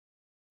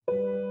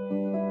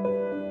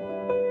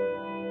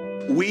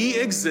We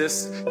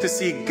exist to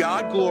see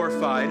God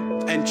glorified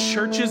and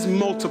churches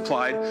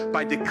multiplied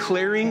by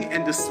declaring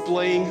and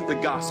displaying the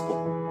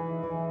gospel.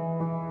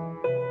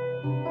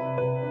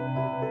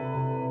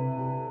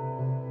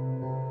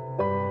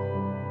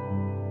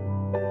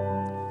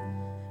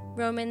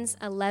 Romans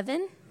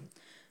 11,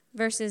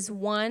 verses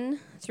 1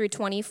 through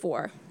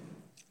 24.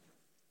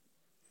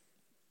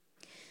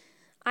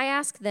 I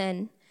ask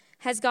then,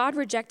 has God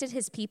rejected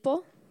his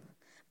people?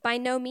 By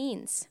no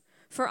means.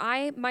 For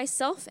I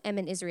myself am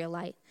an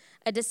Israelite,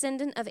 a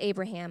descendant of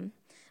Abraham,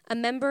 a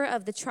member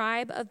of the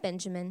tribe of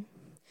Benjamin.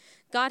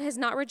 God has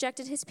not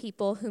rejected his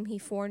people whom he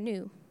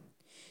foreknew.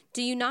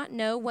 Do you not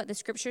know what the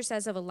scripture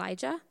says of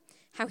Elijah,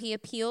 how he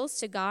appeals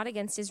to God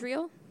against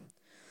Israel?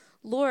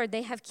 Lord,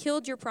 they have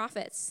killed your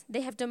prophets,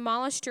 they have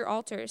demolished your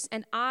altars,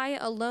 and I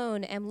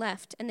alone am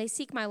left, and they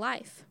seek my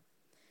life.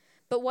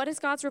 But what is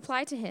God's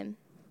reply to him?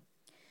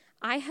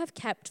 I have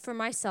kept for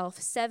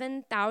myself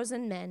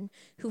 7,000 men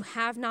who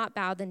have not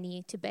bowed the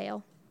knee to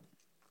Baal.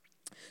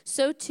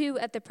 So too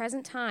at the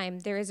present time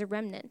there is a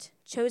remnant,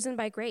 chosen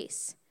by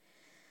grace.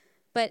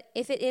 But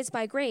if it is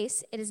by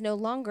grace, it is no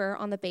longer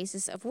on the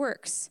basis of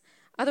works.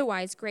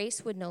 Otherwise,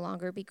 grace would no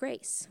longer be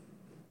grace.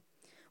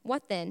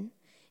 What then?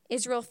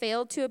 Israel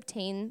failed to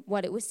obtain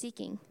what it was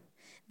seeking.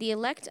 The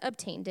elect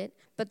obtained it,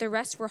 but the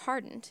rest were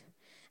hardened.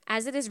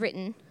 As it is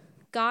written,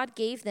 God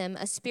gave them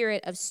a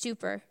spirit of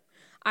stupor,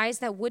 eyes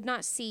that would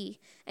not see,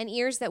 and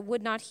ears that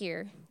would not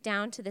hear,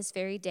 down to this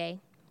very day.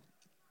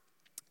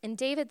 And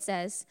David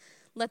says,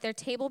 let their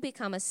table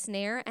become a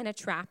snare and a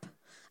trap,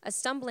 a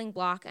stumbling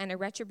block and a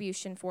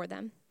retribution for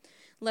them.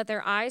 Let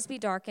their eyes be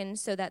darkened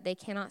so that they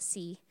cannot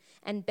see,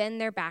 and bend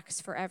their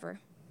backs forever.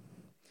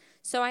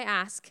 So I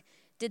ask,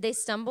 did they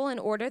stumble in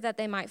order that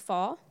they might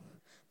fall?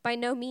 By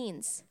no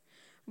means.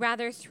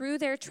 Rather, through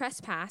their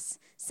trespass,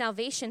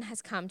 salvation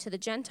has come to the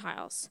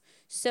Gentiles,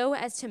 so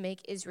as to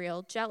make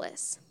Israel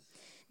jealous.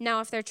 Now,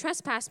 if their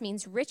trespass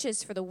means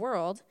riches for the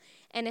world,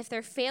 and if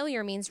their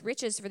failure means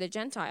riches for the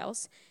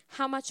Gentiles,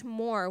 how much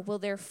more will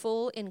their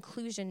full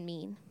inclusion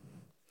mean?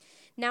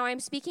 Now I am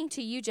speaking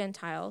to you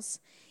Gentiles.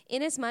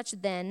 Inasmuch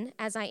then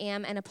as I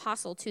am an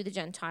apostle to the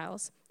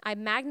Gentiles, I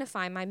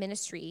magnify my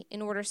ministry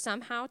in order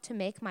somehow to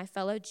make my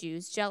fellow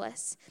Jews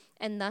jealous,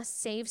 and thus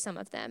save some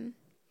of them.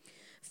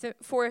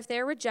 For if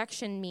their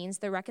rejection means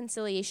the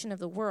reconciliation of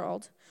the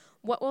world,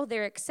 what will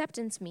their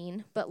acceptance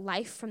mean but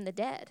life from the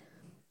dead?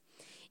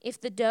 If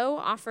the dough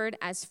offered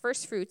as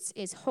firstfruits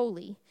is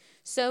holy,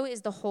 so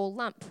is the whole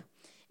lump.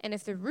 And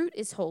if the root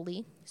is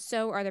holy,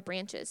 so are the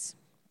branches.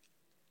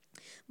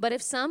 But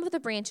if some of the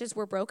branches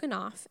were broken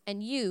off,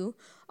 and you,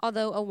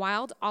 although a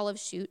wild olive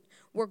shoot,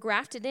 were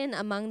grafted in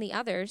among the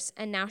others,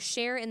 and now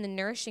share in the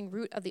nourishing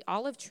root of the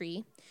olive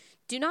tree,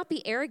 do not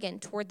be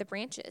arrogant toward the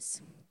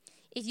branches.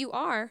 If you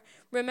are,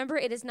 remember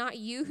it is not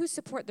you who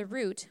support the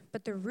root,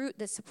 but the root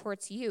that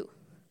supports you.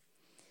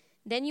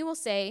 Then you will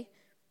say,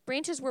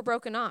 branches were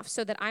broken off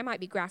so that I might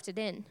be grafted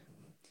in.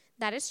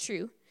 That is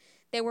true.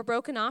 They were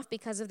broken off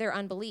because of their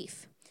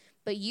unbelief.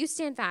 But you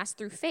stand fast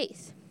through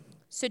faith.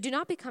 So do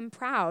not become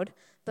proud,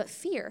 but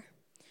fear.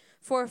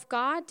 For if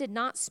God did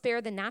not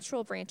spare the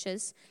natural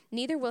branches,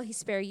 neither will he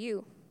spare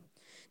you.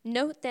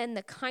 Note then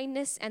the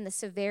kindness and the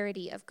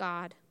severity of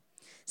God.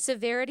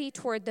 Severity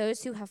toward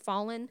those who have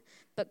fallen,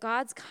 but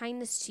God's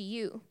kindness to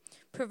you,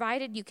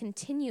 provided you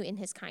continue in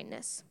his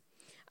kindness.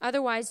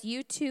 Otherwise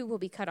you too will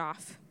be cut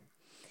off.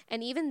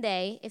 And even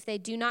they, if they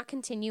do not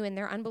continue in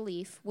their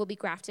unbelief, will be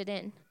grafted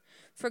in.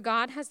 For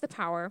God has the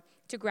power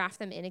to graft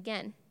them in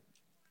again.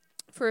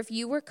 For if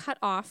you were cut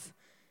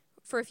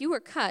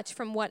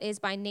from what is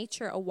by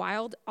nature a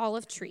wild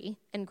olive tree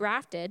and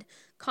grafted,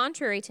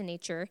 contrary to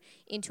nature,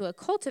 into a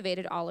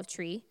cultivated olive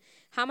tree,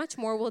 how much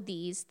more will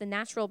these, the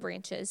natural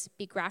branches,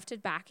 be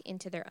grafted back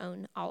into their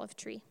own olive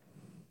tree?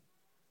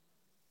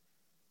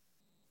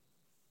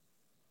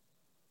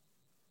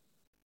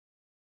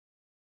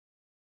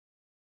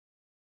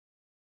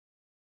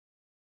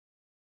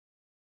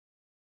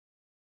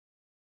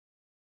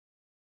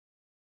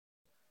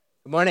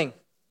 Good morning.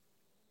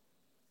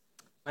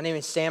 My name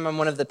is Sam. I'm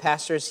one of the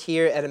pastors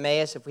here at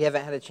Emmaus. If we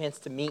haven't had a chance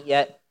to meet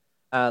yet,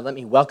 let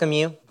me welcome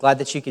you. Glad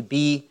that you could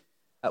be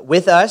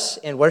with us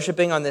in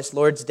worshiping on this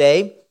Lord's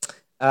Day.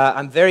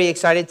 I'm very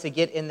excited to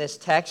get in this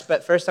text,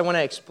 but first I want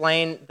to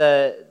explain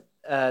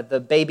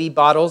the baby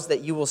bottles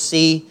that you will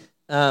see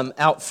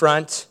out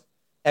front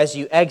as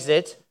you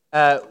exit.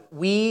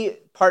 We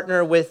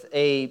partner with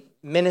a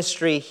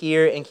ministry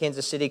here in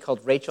Kansas City called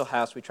Rachel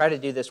House. We try to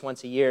do this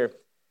once a year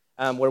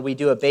where we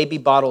do a baby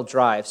bottle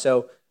drive.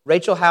 So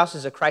Rachel House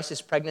is a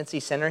crisis pregnancy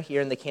center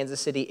here in the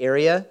Kansas City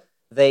area.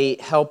 They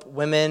help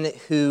women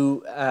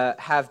who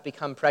have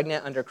become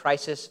pregnant under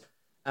crisis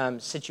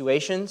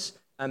situations.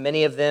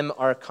 Many of them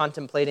are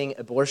contemplating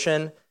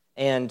abortion,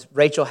 and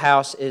Rachel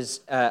House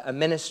is a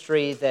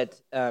ministry that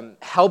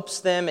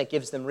helps them. It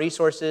gives them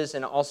resources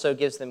and also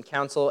gives them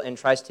counsel and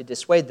tries to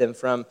dissuade them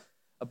from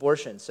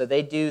abortion. So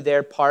they do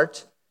their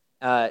part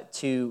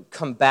to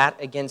combat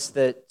against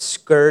the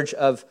scourge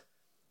of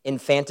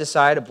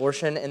infanticide,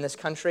 abortion in this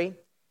country.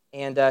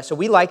 And so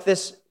we like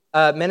this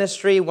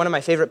ministry, one of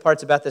my favorite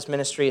parts about this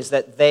ministry is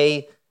that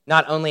they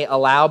not only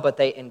allow, but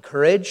they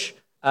encourage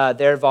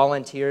their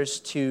volunteers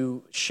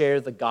to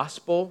share the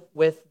gospel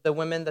with the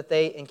women that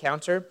they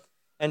encounter.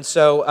 And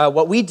so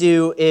what we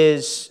do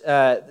is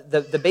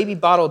the baby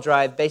bottle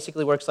drive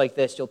basically works like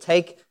this. You'll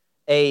take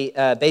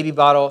a baby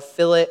bottle,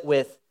 fill it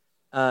with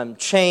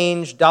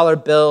change, dollar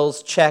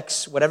bills,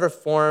 checks, whatever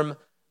form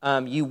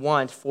you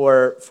want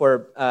for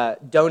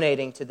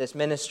donating to this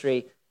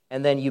ministry,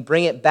 and then you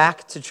bring it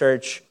back to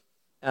church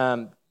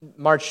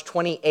March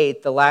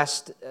 28th, the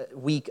last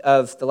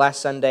the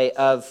last Sunday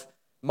of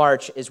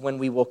March is when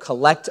we will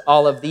collect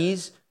all of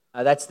these.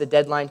 That's the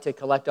deadline to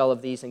collect all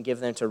of these and give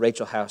them to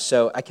Rachel House.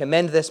 So I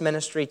commend this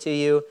ministry to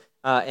you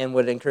and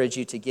would encourage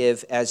you to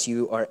give as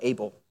you are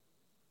able.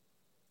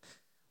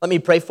 Let me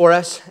pray for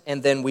us,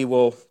 and then we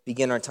will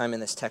begin our time in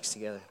this text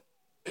together.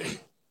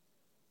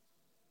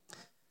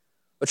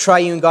 O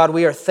triune God,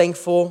 we are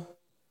thankful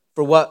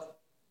for what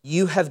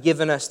you have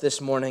given us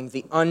this morning,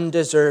 the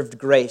undeserved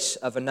grace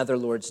of another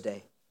Lord's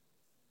Day.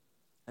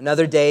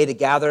 Another day to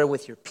gather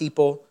with your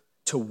people,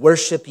 to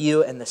worship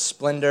you in the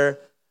splendor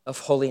of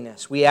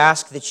holiness. We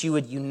ask that you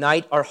would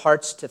unite our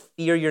hearts to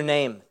fear your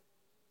name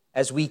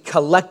as we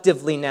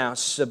collectively now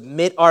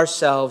submit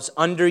ourselves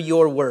under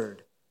your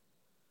word.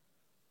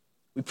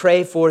 We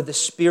pray for the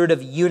spirit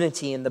of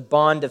unity and the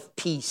bond of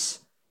peace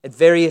at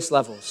various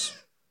levels.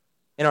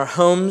 In our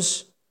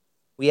homes,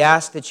 we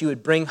ask that you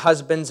would bring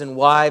husbands and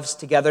wives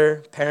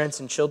together, parents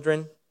and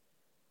children.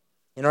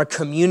 In our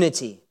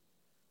community,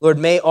 Lord,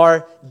 may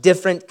our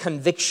different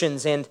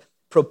convictions and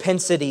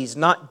propensities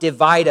not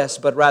divide us,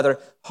 but rather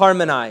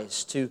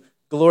harmonize to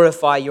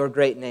glorify your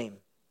great name.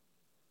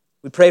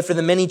 We pray for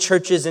the many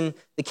churches in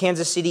the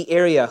Kansas City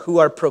area who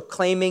are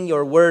proclaiming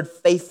your word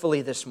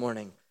faithfully this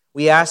morning.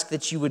 We ask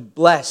that you would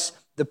bless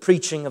the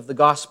preaching of the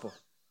gospel.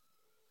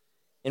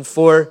 And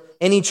for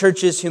any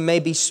churches who may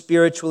be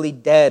spiritually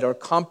dead or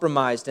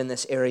compromised in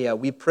this area,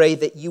 we pray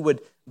that you would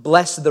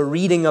bless the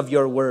reading of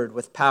your word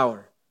with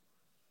power.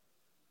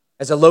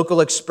 As a local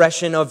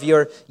expression of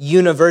your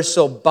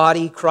universal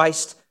body,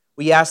 Christ,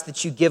 we ask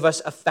that you give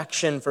us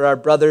affection for our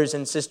brothers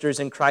and sisters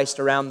in Christ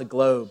around the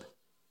globe.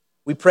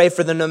 We pray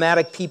for the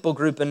nomadic people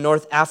group in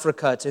North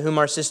Africa to whom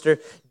our sister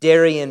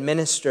Darian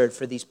ministered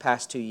for these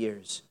past 2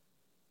 years.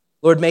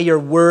 Lord, may your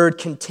word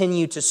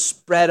continue to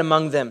spread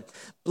among them.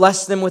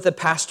 Bless them with a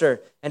pastor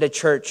and a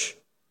church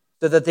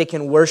so that they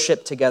can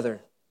worship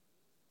together.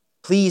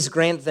 Please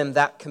grant them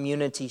that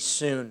community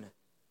soon.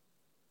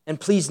 And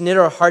please knit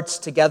our hearts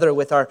together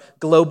with our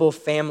global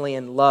family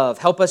and love.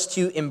 Help us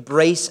to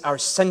embrace our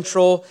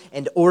central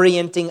and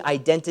orienting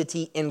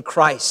identity in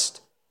Christ.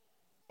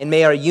 And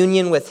may our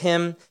union with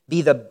him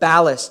be the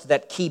ballast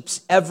that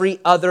keeps every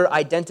other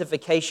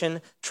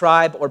identification,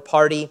 tribe, or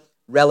party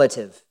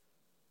relative.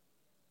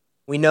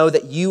 We know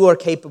that you are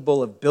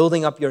capable of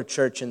building up your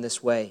church in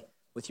this way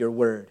with your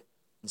word.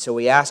 And so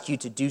we ask you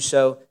to do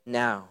so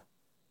now.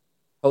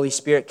 Holy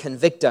Spirit,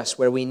 convict us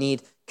where we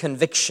need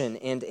conviction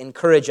and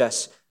encourage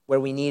us where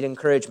we need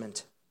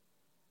encouragement.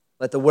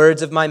 Let the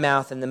words of my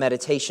mouth and the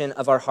meditation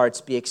of our hearts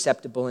be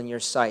acceptable in your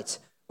sight,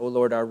 O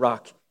Lord, our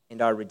rock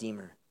and our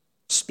Redeemer.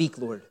 Speak,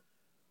 Lord,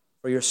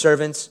 for your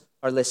servants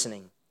are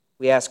listening.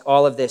 We ask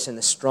all of this in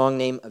the strong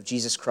name of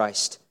Jesus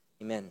Christ.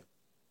 Amen.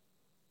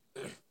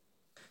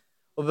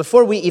 Well,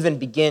 before we even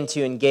begin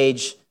to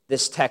engage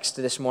this text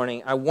this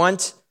morning, I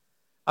want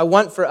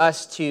for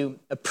us to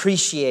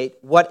appreciate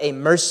what a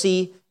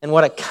mercy and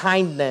what a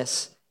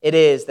kindness it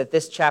is that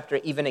this chapter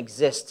even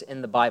exists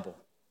in the Bible.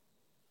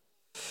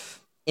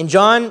 In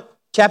John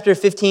chapter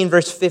 15,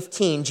 verse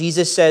 15,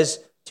 Jesus says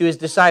to his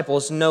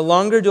disciples, "No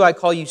longer do I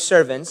call you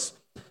servants,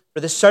 for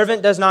the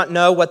servant does not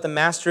know what the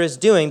master is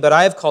doing, but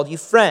I have called you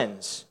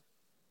friends.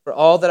 For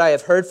all that I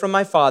have heard from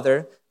my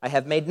Father, I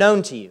have made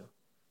known to you."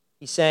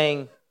 He's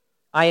saying,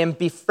 I am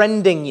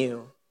befriending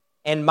you,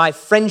 and my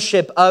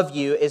friendship of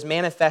you is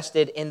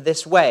manifested in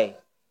this way,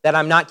 that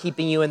I'm not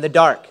keeping you in the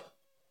dark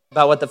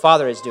about what the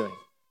Father is doing.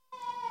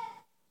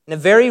 In a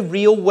very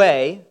real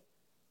way,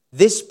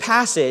 this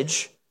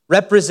passage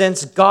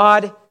represents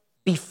God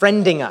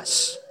befriending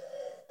us.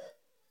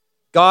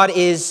 God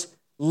is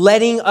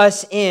letting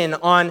us in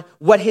on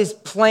what his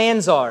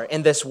plans are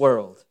in this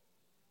world.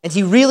 And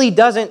he really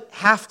doesn't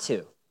have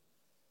to.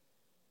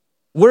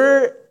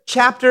 Were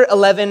chapter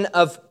 11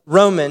 of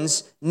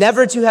Romans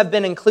never to have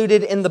been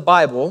included in the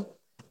Bible,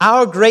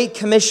 our Great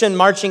Commission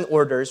marching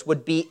orders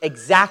would be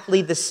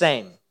exactly the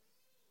same.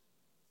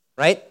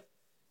 Right?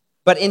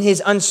 But in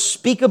his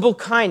unspeakable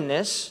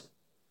kindness,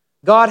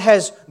 God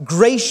has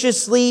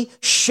graciously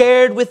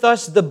shared with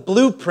us the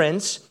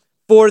blueprints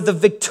for the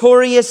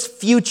victorious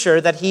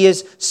future that he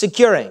is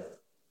securing.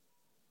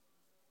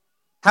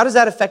 How does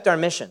that affect our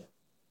mission?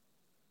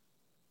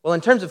 Well,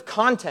 in terms of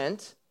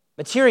content,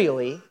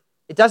 materially,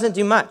 it doesn't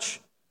do much.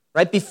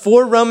 Right?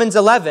 Before Romans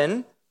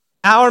 11,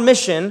 Our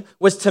mission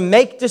was to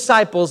make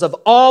disciples of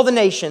all the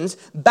nations,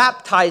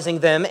 baptizing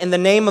them in the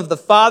name of the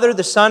Father,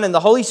 the Son, and the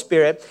Holy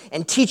Spirit,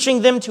 and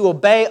teaching them to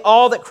obey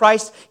all that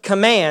Christ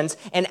commands.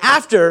 And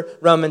after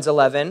Romans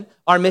 11,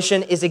 our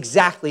mission is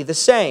exactly the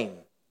same.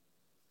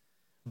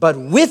 But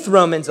with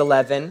Romans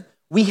 11,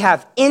 we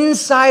have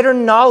insider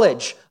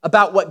knowledge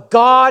about what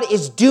God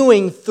is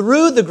doing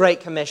through the Great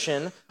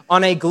Commission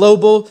on a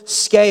global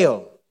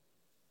scale.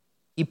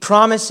 He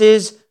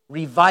promises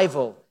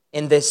revival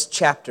in this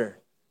chapter,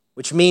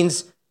 which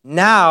means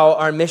now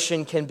our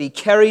mission can be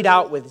carried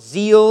out with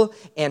zeal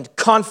and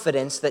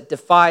confidence that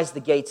defies the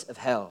gates of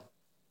hell.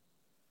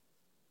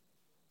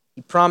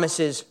 He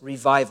promises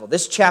revival.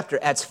 This chapter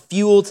adds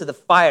fuel to the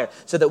fire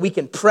so that we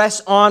can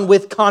press on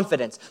with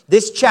confidence.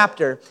 This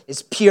chapter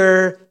is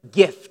pure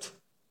gift.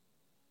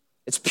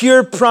 It's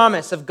pure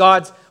promise of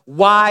God's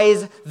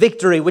wise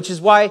victory, which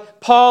is why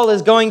Paul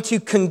is going to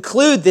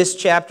conclude this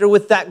chapter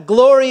with that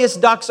glorious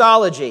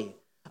doxology.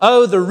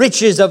 Oh, the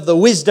riches of the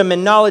wisdom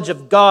and knowledge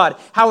of God,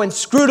 how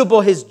inscrutable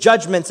his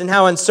judgments and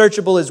how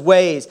unsearchable his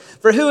ways.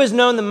 For who has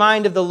known the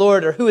mind of the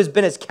Lord, or who has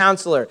been his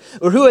counselor,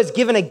 or who has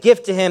given a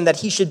gift to him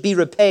that he should be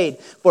repaid?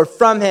 For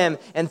from him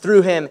and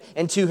through him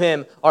and to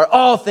him are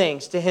all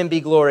things. To him be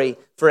glory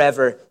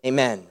forever.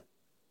 Amen.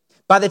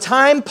 By the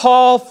time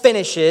Paul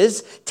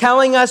finishes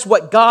telling us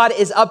what God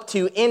is up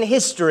to in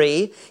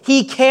history,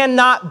 he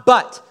cannot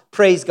but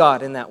praise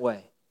God in that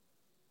way.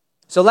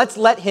 So let's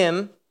let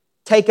him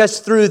take us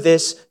through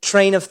this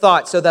train of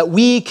thought so that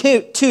we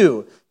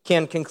too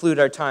can conclude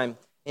our time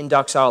in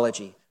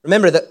doxology.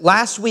 Remember that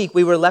last week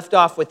we were left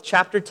off with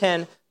chapter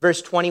 10,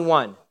 verse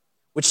 21,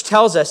 which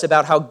tells us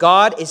about how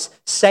God is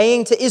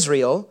saying to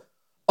Israel,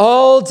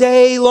 all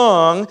day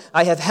long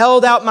I have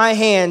held out my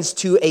hands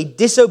to a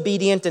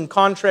disobedient and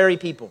contrary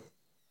people.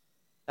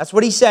 That's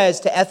what he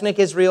says to ethnic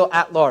Israel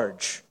at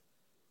large.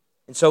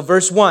 And so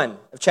verse 1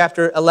 of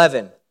chapter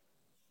 11,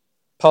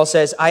 Paul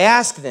says, I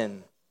ask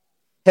then,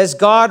 has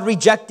God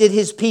rejected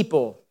his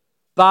people?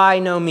 By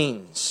no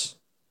means.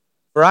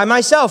 For I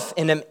myself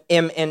am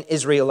an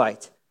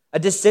Israelite, a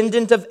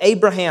descendant of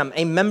Abraham,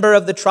 a member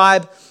of the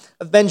tribe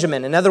of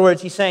Benjamin. In other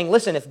words, he's saying,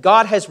 listen, if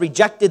God has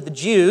rejected the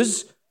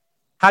Jews,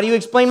 how do you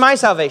explain my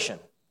salvation?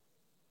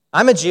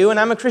 I'm a Jew and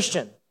I'm a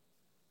Christian.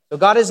 So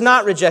God has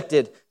not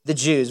rejected the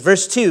Jews.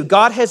 Verse 2,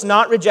 God has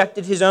not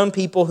rejected his own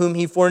people whom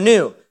he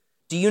foreknew.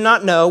 Do you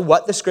not know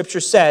what the scripture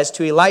says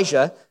to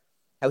Elijah,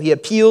 how he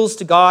appeals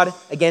to God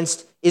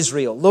against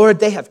Israel? Lord,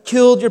 they have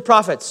killed your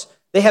prophets.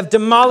 They have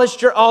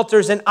demolished your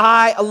altars, and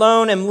I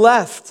alone am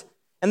left,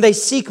 and they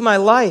seek my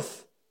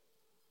life.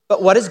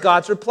 But what is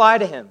God's reply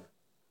to him?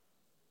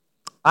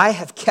 I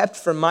have kept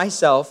for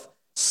myself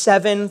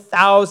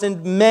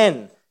 7,000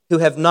 men who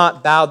have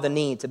not bowed the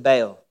knee to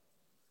Baal.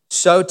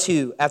 So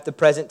too, at the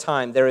present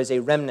time, there is a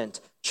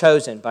remnant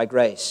chosen by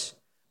grace.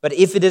 But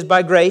if it is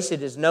by grace,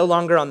 it is no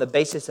longer on the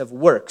basis of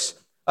works.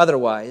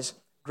 Otherwise,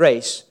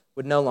 grace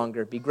would no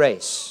longer be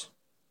grace.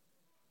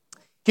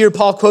 Here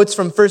Paul quotes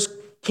from 1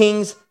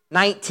 Kings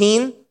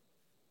 19.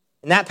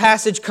 And that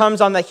passage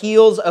comes on the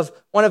heels of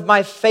one of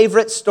my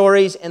favorite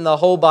stories in the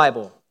whole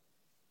Bible.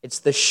 It's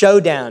the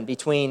showdown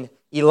between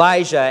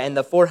Elijah and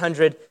the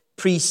 400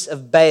 priests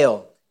of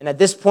Baal. And at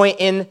this point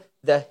in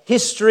the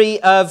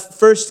history of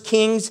 1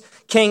 Kings,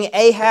 King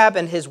Ahab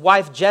and his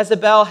wife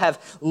Jezebel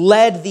have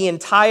led the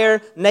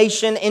entire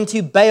nation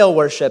into Baal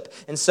worship.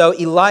 And so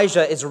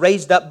Elijah is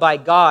raised up by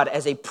God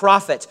as a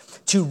prophet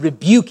to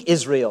rebuke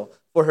Israel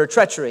for her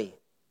treachery.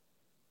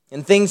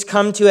 And things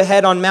come to a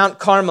head on Mount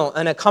Carmel,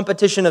 and a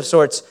competition of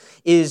sorts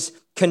is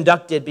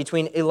conducted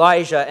between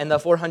Elijah and the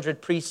 400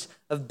 priests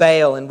of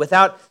Baal. And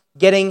without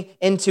getting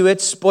into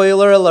it,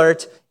 spoiler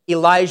alert,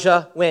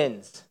 Elijah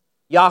wins.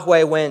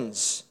 Yahweh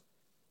wins.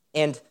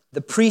 And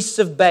the priests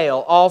of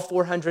Baal, all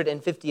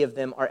 450 of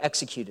them, are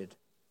executed.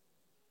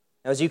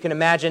 Now, as you can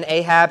imagine,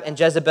 Ahab and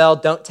Jezebel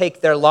don't take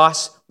their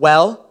loss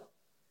well.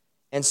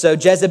 And so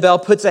Jezebel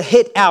puts a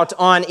hit out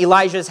on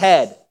Elijah's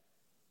head.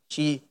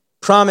 She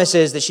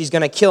promises that she's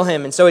going to kill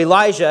him. And so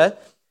Elijah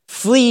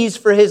flees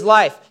for his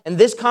life. And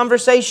this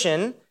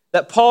conversation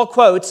that Paul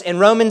quotes in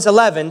Romans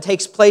 11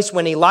 takes place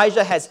when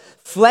Elijah has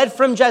fled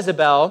from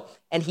Jezebel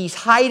and he's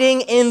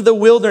hiding in the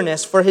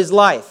wilderness for his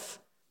life.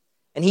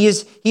 And he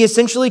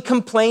essentially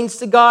complains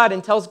to God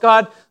and tells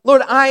God,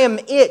 Lord, I am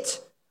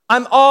it.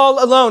 I'm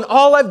all alone.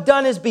 All I've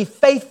done is be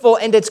faithful,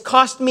 and it's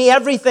cost me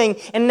everything,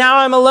 and now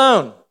I'm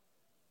alone.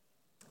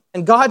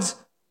 And God's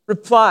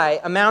reply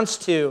amounts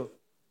to,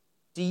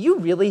 do you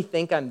really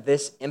think I'm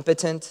this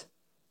impotent?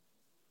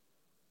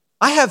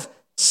 I have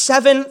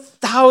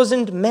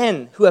 7,000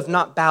 men who have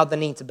not bowed the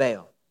knee to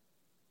Baal.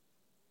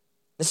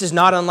 This is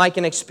not unlike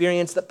an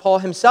experience that Paul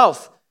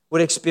himself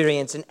would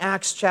experience in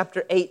Acts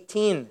chapter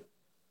 18,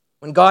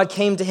 when God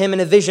came to him in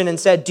a vision and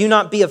said, do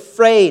not be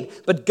afraid,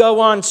 but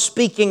go on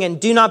speaking and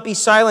do not be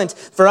silent,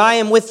 for I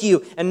am with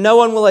you, and no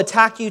one will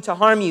attack you to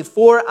harm you,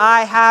 for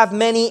I have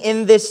many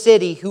in this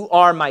city who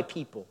are my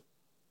people.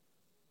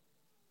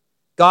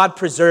 God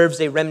preserves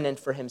a remnant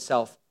for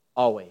himself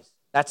always.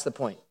 That's the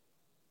point.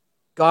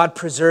 God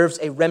preserves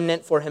a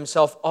remnant for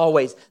himself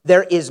always.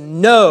 There is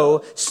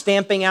no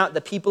stamping out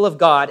the people of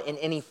God in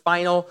any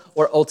final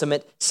or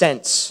ultimate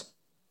sense.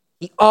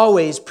 He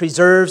always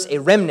preserves a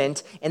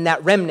remnant, and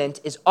that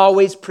remnant is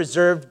always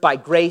preserved by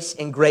grace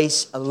and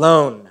grace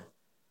alone.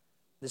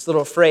 This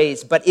little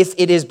phrase, but if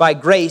it is by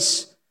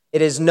grace,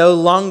 it is no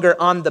longer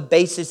on the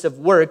basis of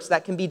works.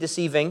 That can be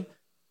deceiving,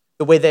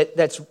 the way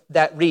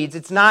that reads.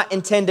 It's not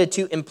intended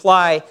to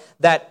imply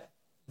that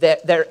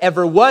there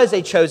ever was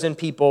a chosen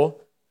people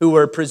who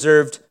were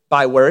preserved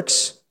by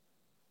works.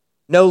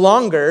 No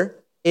longer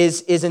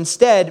is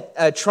instead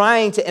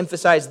trying to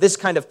emphasize this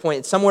kind of point.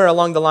 It's somewhere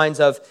along the lines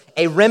of,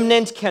 a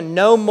remnant can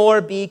no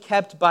more be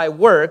kept by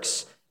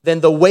works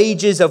than the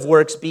wages of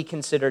works be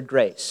considered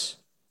grace.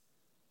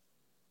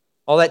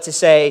 All that to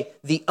say,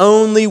 the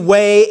only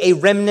way a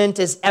remnant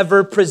is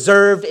ever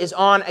preserved is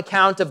on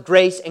account of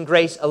grace and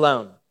grace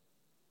alone.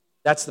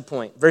 That's the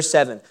point. Verse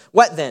 7.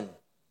 What then?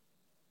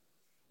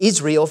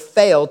 Israel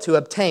failed to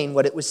obtain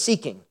what it was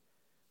seeking.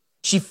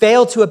 She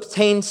failed to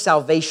obtain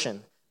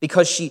salvation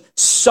because she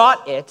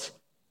sought it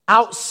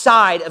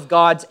outside of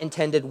God's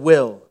intended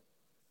will.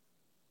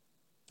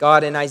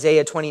 God in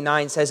Isaiah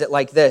 29 says it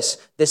like this: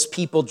 this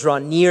people draw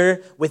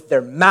near with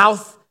their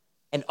mouth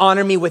and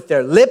honor me with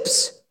their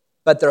lips,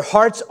 but their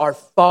hearts are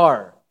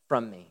far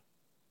from me.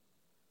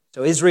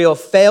 So Israel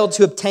failed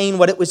to obtain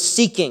what it was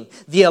seeking.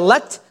 The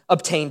elect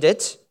obtained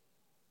it.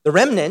 The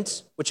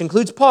remnant, which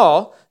includes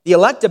Paul, the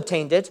elect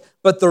obtained it,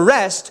 but the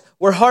rest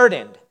were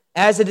hardened.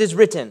 As it is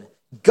written,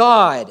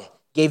 God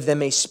gave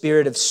them a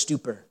spirit of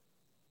stupor,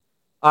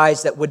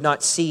 eyes that would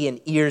not see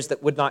and ears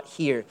that would not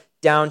hear,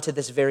 down to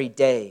this very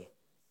day.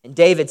 And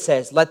David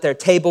says, let their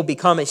table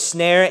become a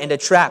snare and a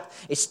trap,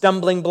 a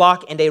stumbling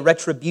block and a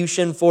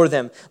retribution for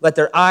them. Let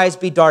their eyes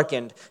be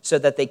darkened so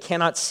that they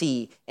cannot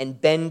see, and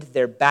bend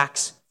their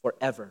backs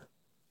forever.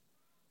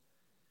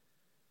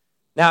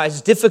 Now,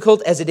 as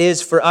difficult as it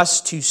is for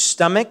us to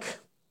stomach,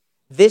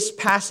 this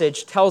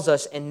passage tells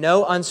us in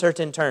no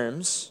uncertain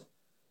terms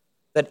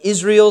that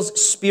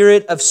Israel's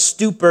spirit of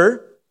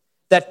stupor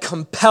that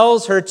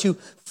compels her to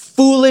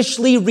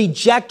foolishly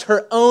reject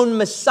her own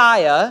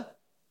Messiah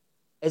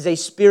is a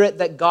spirit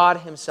that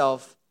God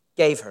himself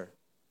gave her.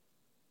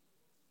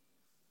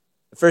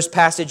 The first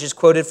passage is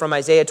quoted from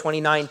Isaiah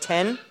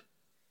 29:10,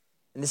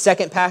 and the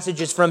second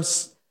passage is from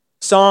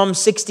Psalm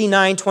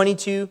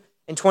 69:22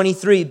 and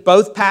 23,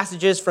 both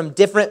passages from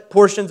different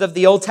portions of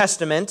the Old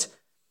Testament,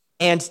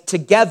 and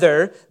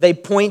together they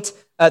point.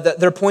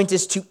 Their point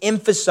is to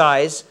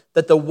emphasize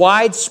that the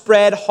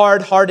widespread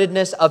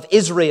hard-heartedness of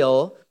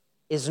Israel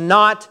is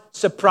not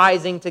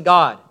surprising to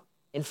God.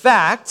 In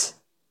fact,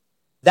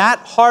 that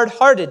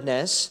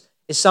hard-heartedness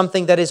is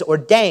something that is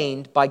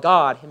ordained by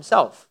God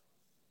himself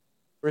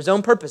for his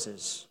own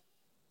purposes.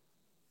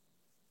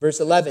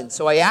 Verse 11,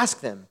 so I ask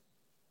them,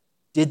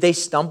 did they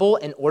stumble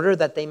in order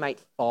that they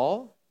might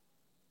fall?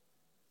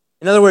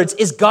 In other words,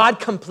 is God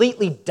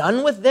completely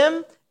done with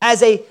them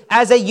as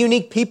a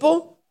unique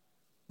people?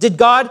 Did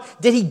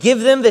he give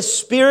them this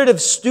spirit of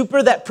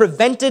stupor that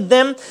prevented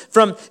them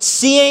from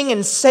seeing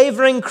and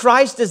savoring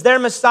Christ as their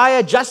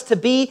Messiah just to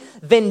be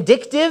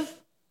vindictive?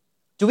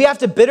 Do we have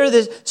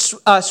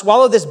to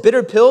swallow this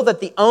bitter pill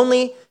that the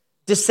only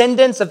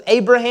descendants of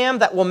Abraham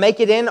that will make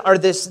it in are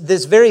this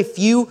very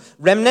few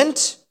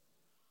remnant?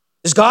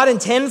 Does God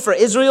intend for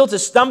Israel to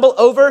stumble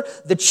over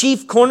the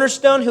chief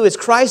cornerstone who is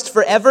Christ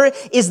forever?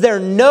 Is there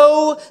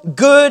no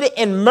good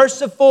and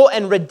merciful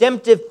and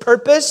redemptive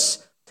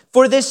purpose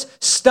for this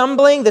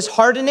stumbling, this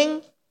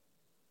hardening?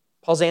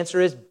 Paul's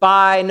answer is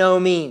by no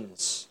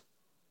means.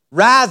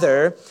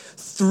 Rather,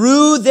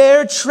 through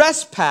their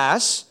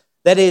trespass,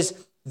 that is,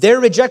 their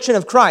rejection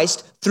of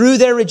Christ, through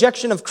their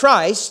rejection of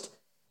Christ,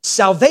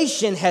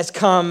 salvation has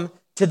come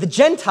to the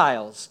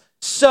Gentiles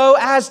so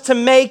as to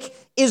make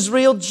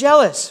Israel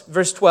jealous.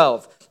 Verse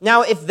 12.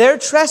 Now, if their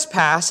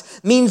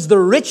trespass means the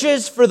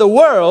riches for the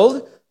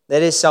world,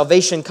 that is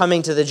salvation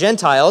coming to the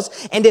Gentiles,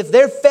 and if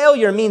their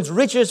failure means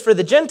riches for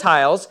the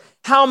Gentiles,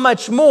 how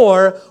much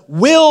more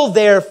will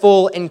their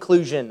full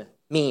inclusion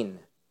mean?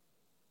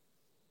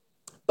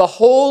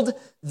 Behold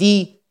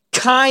the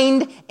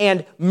kind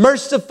and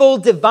merciful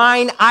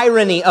divine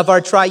irony of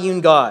our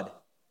triune God.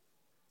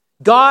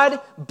 God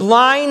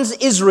blinds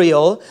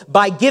Israel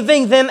by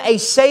giving them a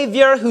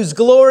Savior whose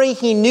glory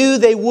he knew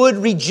they would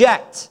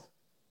reject.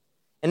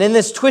 And in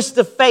this twist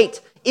of fate,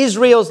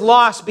 Israel's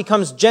loss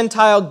becomes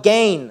Gentile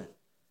gain.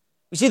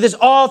 We see this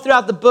all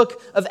throughout the book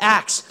of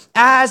Acts.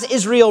 As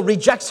Israel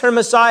rejects her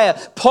Messiah,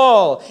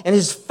 Paul and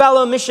his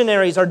fellow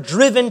missionaries are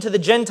driven to the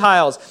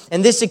Gentiles.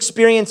 And this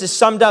experience is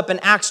summed up in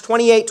Acts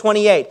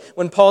 28:28,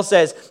 when Paul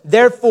says,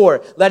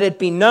 therefore, let it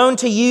be known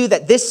to you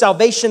that this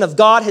salvation of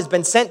God has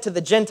been sent to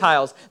the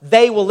Gentiles.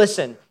 They will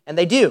listen, and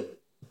they do.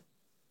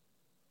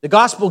 The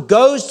gospel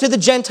goes to the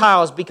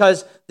Gentiles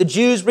because the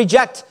Jews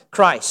reject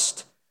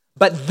Christ.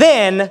 But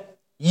then,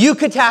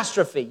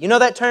 eucatastrophe. You know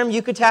that term,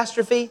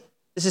 eucatastrophe?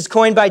 This is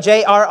coined by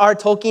J.R.R.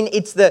 Tolkien.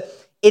 It's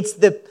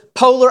the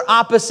polar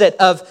opposite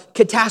of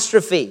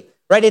catastrophe,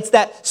 right? It's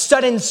that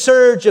sudden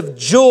surge of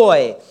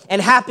joy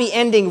and happy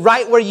ending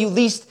right where you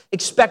least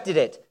expected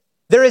it.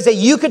 There is a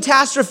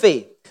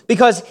eucatastrophe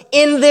because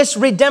in this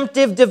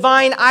redemptive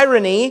divine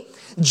irony,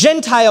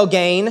 Gentile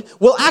gain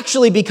will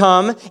actually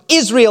become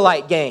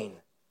Israelite gain.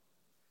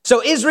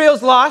 So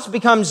Israel's loss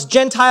becomes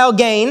Gentile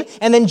gain,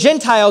 and then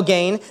Gentile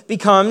gain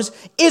becomes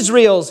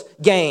Israel's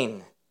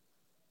gain.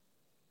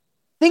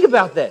 Think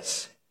about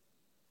this.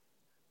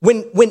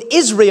 When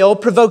Israel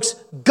provokes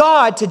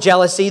God to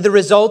jealousy, the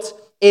result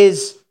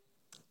is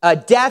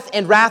death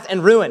and wrath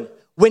and ruin.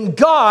 When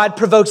God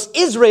provokes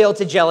Israel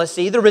to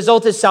jealousy, the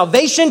result is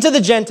salvation to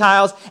the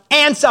Gentiles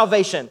and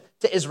salvation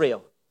to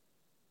Israel.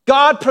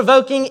 God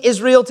provoking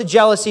Israel to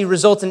jealousy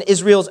results in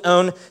Israel's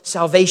own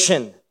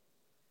salvation.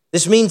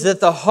 This means that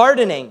the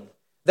hardening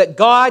that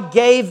God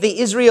gave the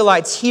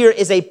Israelites here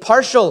is a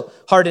partial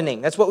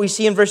hardening. That's what we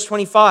see in verse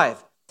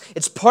 25.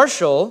 It's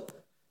partial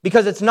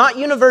because it's not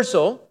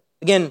universal.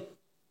 Again,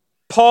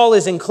 Paul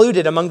is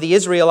included among the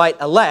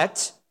Israelite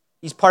elect.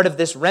 He's part of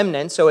this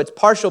remnant, so it's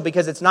partial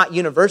because it's not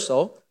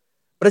universal.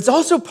 But it's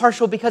also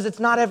partial because it's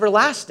not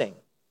everlasting.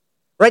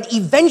 Right?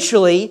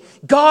 Eventually,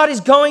 God is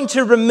going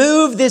to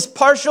remove this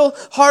partial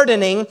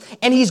hardening,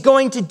 and he's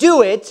going to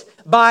do it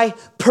by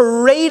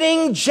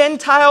parading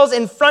Gentiles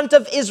in front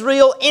of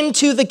Israel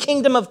into the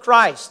kingdom of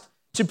Christ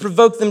to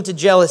provoke them to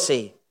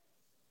jealousy.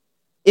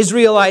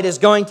 Israelite is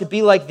going to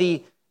be like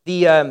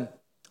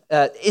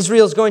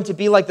Israel is going to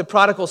be like the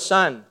prodigal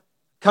son,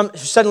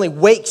 suddenly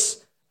wakes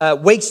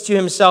to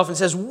himself and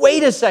says,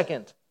 "Wait a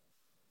second,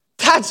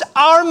 that's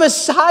our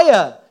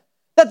Messiah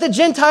that the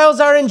Gentiles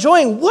are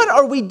enjoying. What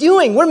are we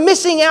doing? We're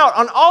missing out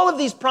on all of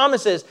these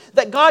promises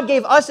that God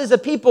gave us as a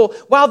people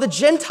while the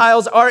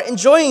Gentiles are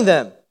enjoying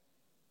them.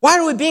 Why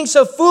are we being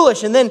so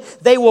foolish?" And then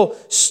they will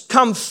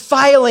come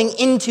filing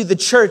into the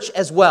church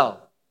as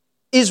well.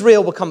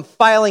 Israel will come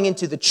filing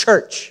into the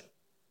church.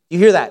 You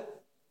hear that?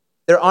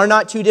 There are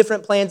not two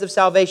different plans of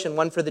salvation,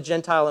 one for the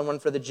Gentile and one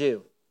for the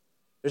Jew.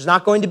 There's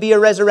not going to be a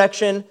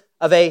resurrection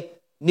of a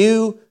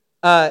new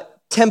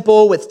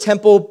temple with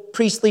temple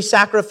priestly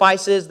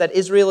sacrifices that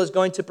Israel is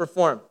going to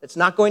perform. It's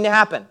not going to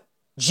happen.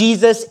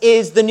 Jesus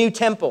is the new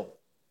temple.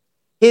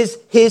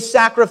 His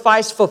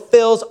sacrifice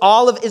fulfills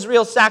all of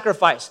Israel's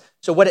sacrifice.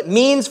 So what it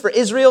means for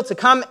Israel to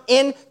come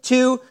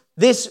into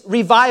this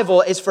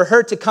revival is for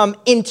her to come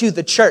into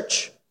the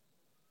church.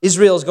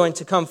 Israel is going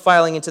to come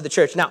filing into the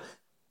church. Now,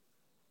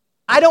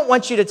 I don't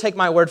want you to take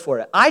my word for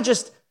it. I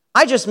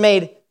just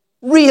made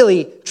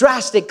really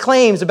drastic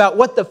claims about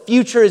what the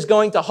future is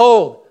going to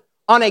hold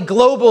on a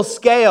global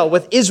scale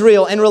with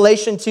Israel in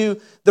relation to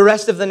the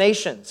rest of the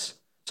nations.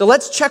 So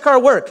let's check our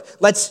work.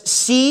 Let's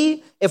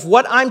see if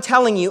what I'm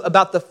telling you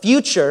about the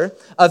future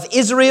of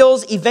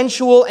Israel's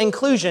eventual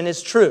inclusion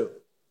is true.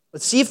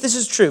 Let's see if this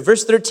is true.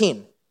 Verse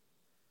 13.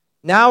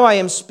 "Now I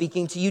am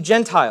speaking to you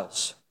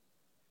Gentiles.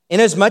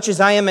 Inasmuch as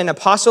I am an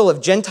apostle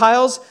of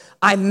Gentiles,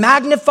 I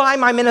magnify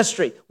my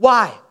ministry."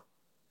 Why?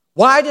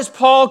 Why does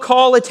Paul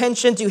call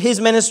attention to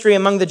his ministry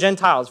among the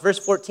Gentiles? Verse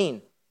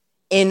 14.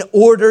 "In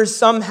order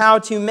somehow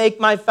to make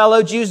my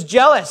fellow Jews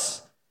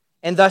jealous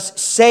and thus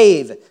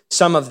save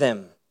some of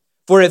them.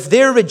 For if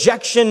their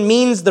rejection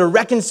means the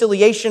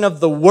reconciliation of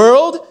the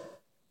world,"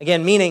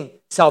 again, meaning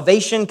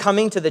salvation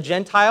coming to the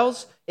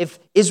Gentiles, if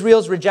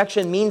Israel's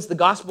rejection means the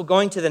gospel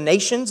going to the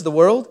nations, the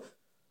world,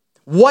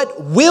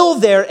 "what will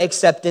their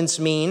acceptance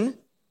mean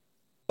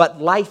but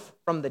life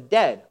from the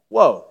dead?"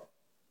 Whoa.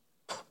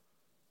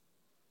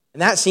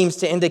 And that seems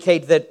to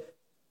indicate that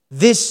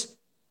this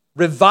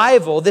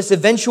revival, this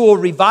eventual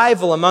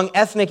revival among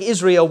ethnic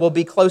Israel will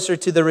be closer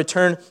to the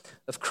return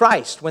of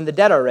Christ when the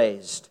dead are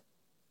raised.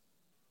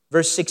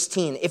 Verse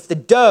 16, "If the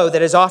dough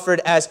that is offered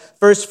as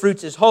first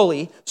fruits is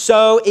holy,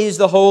 so is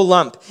the whole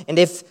lump. And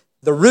if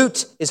the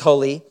root is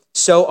holy,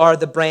 so are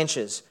the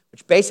branches."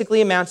 Which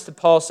basically amounts to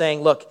Paul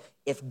saying, look,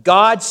 if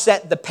God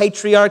set the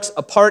patriarchs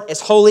apart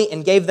as holy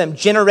and gave them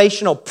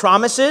generational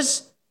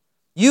promises,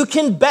 you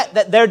can bet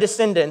that their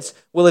descendants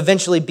will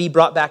eventually be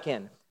brought back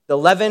in. The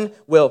leaven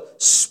will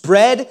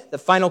spread, the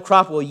final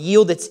crop will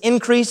yield its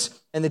increase,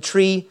 and the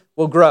tree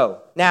will grow.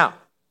 Now,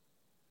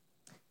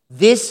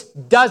 this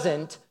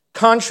doesn't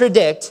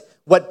contradict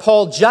what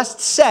Paul just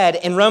said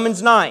in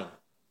Romans 9,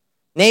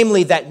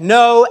 namely that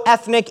no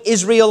ethnic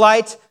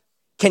Israelite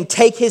can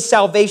take his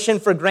salvation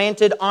for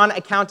granted on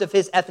account of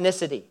his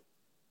ethnicity.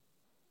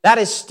 That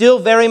is still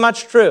very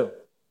much true.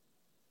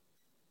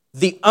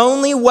 The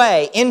only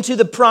way into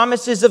the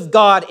promises of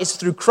God is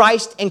through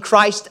Christ and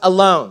Christ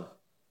alone.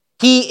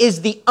 He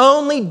is the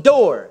only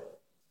door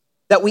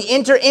that we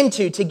enter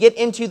into to get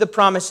into the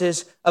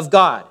promises of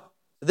God.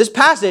 This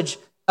passage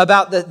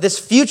about this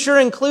future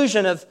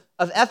inclusion of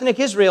ethnic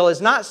Israel is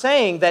not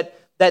saying that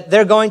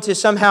they're going to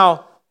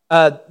somehow,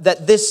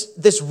 that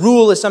this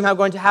rule is somehow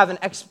going to have an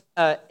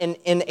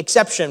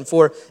exception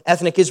for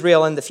ethnic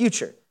Israel in the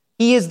future.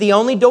 He is the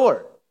only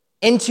door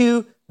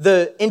into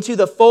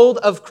the fold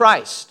of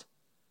Christ.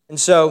 And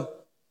so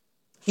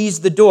he's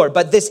the door.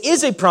 But this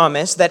is a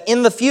promise that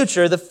in the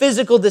future, the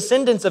physical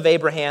descendants of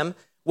Abraham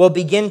will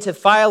begin to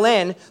file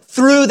in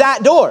through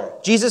that door,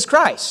 Jesus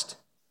Christ.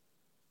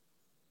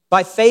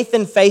 by faith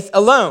and faith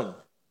alone.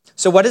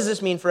 So what does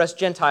this mean for us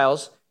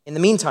Gentiles in the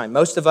meantime?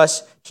 Most of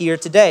us here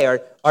today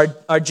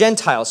are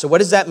Gentiles. So what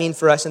does that mean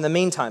for us in the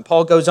meantime?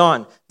 Paul goes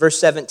on, verse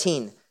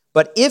 17.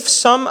 But if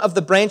some of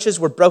the branches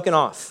were broken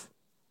off,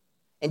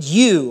 and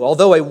you,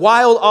 although a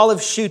wild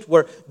olive shoot,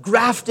 were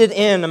grafted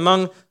in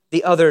among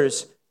the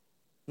others,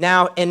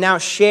 now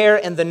share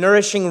in the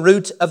nourishing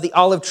root of the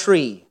olive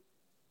tree.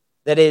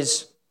 That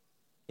is,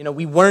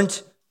 we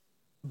weren't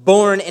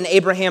born in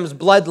Abraham's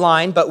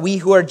bloodline, but we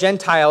who are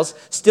Gentiles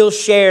still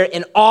share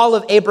in all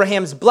of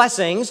Abraham's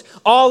blessings.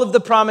 All of the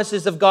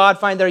promises of God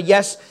find their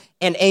yes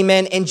and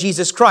amen in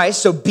Jesus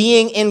Christ. So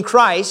being in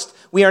Christ,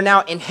 we are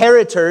now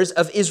inheritors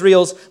of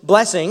Israel's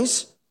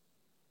blessings.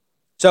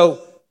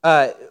 So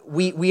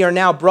we are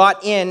now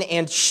brought in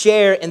and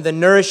share in the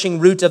nourishing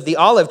root of the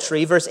olive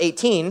tree. Verse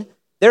 18,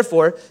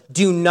 therefore,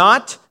 do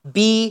not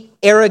be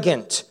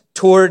arrogant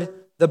toward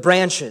the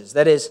branches,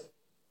 that is,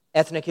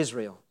 ethnic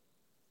Israel.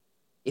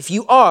 If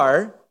you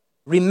are,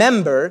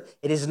 remember,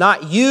 it is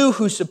not you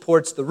who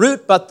supports the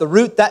root, but the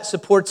root that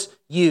supports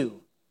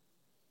you.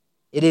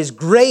 It is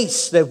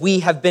grace that we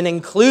have been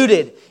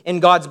included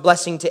in God's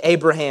blessing to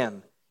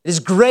Abraham. It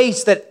is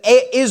grace that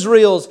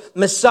Israel's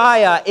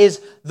Messiah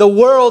is the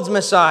world's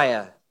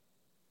Messiah.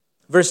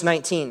 Verse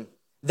 19,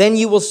 then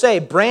you will say,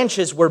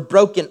 branches were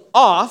broken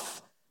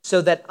off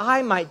so that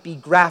I might be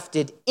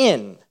grafted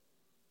in.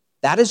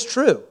 That is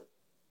true.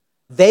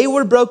 They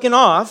were broken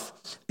off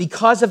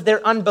because of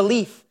their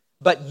unbelief,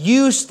 but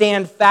you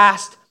stand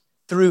fast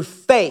through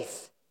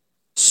faith.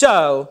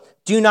 So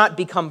do not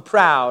become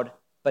proud,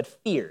 but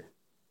fear.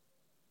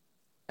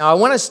 Now I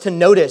want us to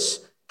notice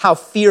how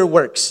fear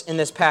works in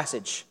this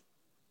passage.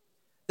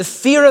 The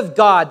fear of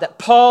God that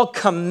Paul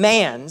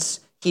commands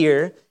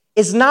here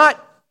is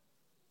not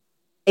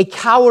a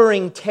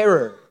cowering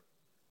terror,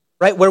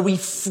 right? Where we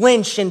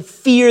flinch in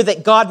fear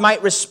that God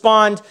might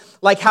respond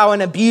like how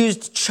an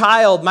abused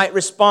child might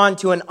respond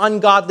to an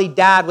ungodly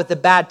dad with a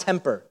bad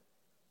temper.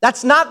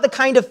 That's not the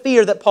kind of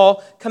fear that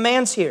Paul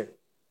commands here.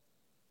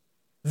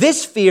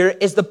 This fear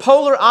is the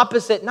polar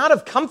opposite, not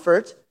of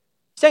comfort.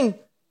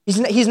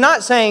 He's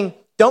not saying,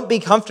 don't be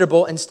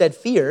comfortable, instead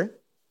fear.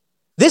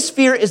 This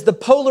fear is the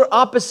polar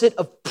opposite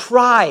of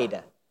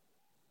pride.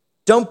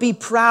 Don't be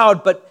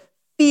proud, but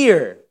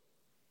fear.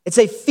 It's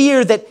a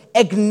fear that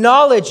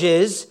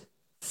acknowledges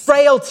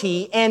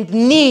frailty and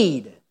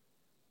need.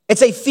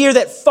 It's a fear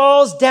that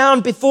falls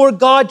down before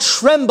God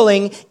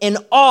trembling in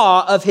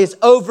awe of his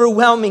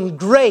overwhelming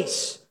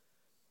grace.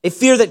 A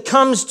fear that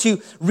comes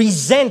to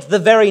resent the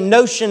very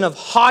notion of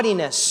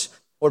haughtiness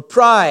or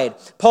pride.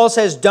 Paul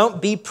says,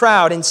 don't be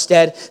proud.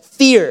 Instead,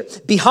 fear.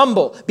 Be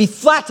humble. Be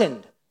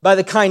flattened by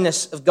the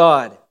kindness of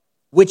God,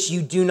 which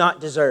you do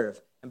not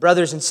deserve. And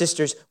brothers and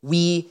sisters,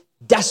 we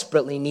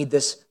desperately need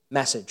this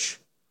message.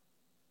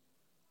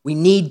 We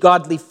need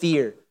godly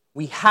fear.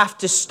 We have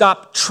to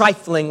stop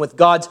trifling with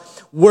God's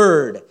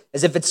word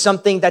as if it's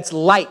something that's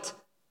light.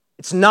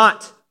 It's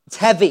not. It's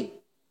heavy.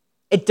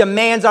 It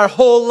demands our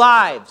whole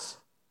lives.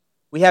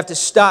 We have to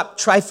stop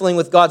trifling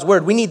with God's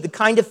word. We need the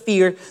kind of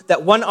fear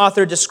that one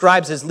author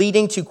describes as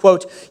leading to,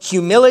 quote,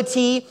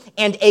 humility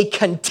and a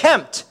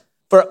contempt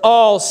for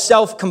all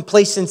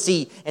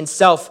self-complacency and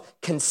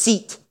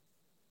self-conceit.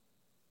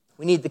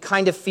 We need the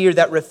kind of fear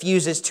that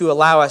refuses to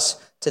allow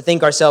us to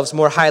think ourselves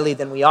more highly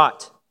than we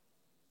ought.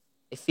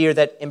 A fear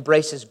that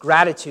embraces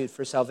gratitude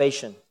for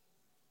salvation.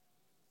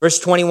 Verse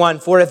 21,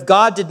 for if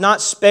God did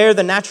not spare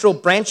the natural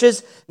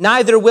branches,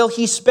 neither will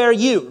he spare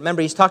you.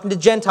 Remember, he's talking to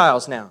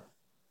Gentiles now.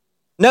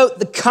 Note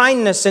the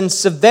kindness and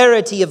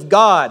severity of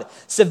God.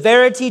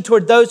 Severity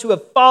toward those who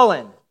have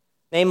fallen.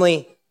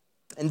 Namely,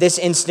 in this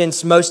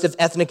instance, most of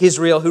ethnic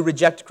Israel who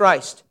reject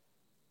Christ.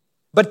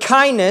 But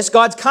kindness,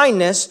 God's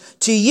kindness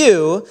to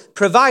you,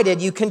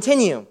 provided you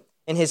continue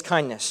in his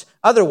kindness.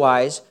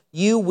 Otherwise,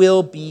 you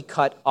will be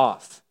cut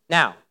off.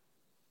 Now,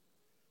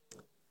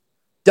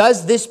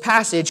 does this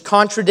passage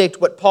contradict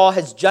what Paul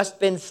has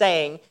just been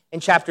saying in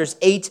chapters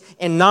 8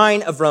 and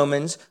 9 of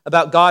Romans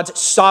about God's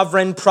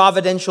sovereign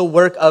providential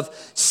work of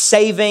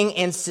saving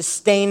and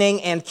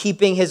sustaining and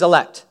keeping his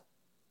elect?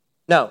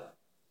 No.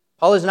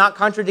 Paul is not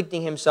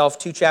contradicting himself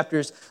 2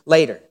 chapters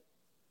later.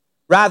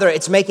 Rather,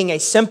 it's making a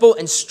simple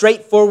and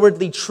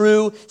straightforwardly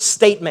true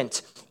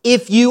statement.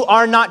 If you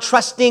are not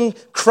trusting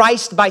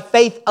Christ by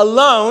faith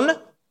alone,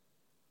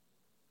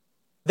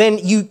 then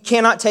you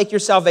cannot take your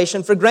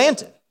salvation for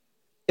granted.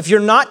 If you're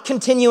not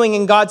continuing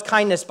in God's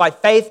kindness by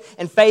faith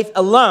and faith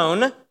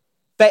alone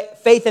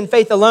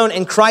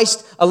in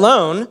Christ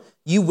alone,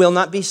 you will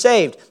not be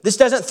saved. This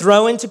doesn't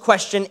throw into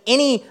question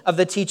any of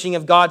the teaching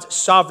of God's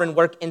sovereign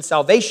work in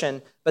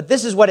salvation, but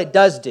this is what it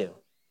does do.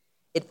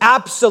 It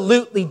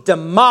absolutely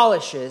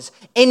demolishes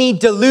any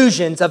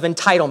delusions of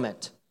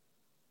entitlement.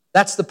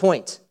 That's the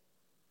point.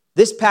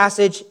 This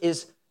passage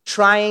is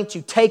trying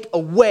to take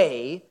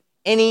away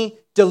any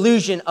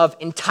delusion of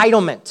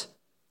entitlement,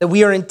 that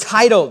we are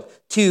entitled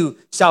to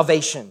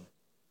salvation.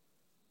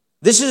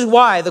 This is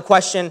why the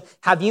question,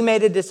 have you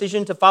made a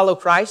decision to follow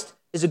Christ,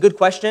 is a good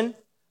question.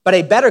 But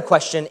a better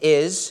question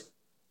is,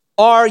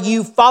 are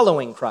you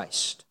following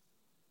Christ?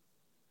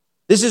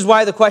 This is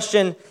why the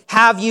question,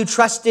 have you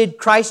trusted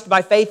Christ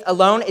by faith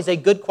alone, is a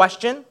good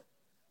question.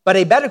 But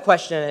a better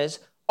question is,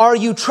 are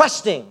you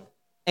trusting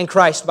in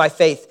Christ by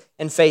faith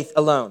and faith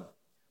alone?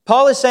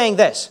 Paul is saying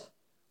this,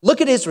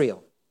 look at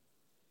Israel.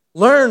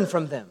 Learn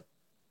from them.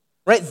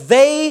 Right?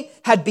 They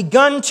had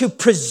begun to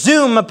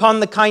presume upon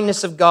the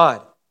kindness of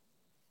God.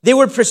 They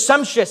were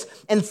presumptuous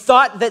and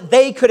thought that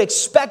they could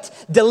expect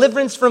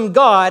deliverance from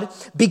God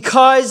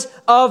because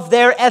of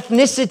their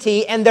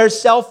ethnicity and their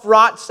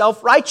self-wrought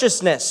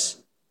self-righteousness.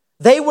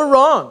 They were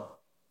wrong.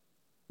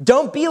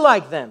 Don't be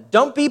like them.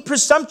 Don't be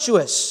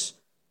presumptuous.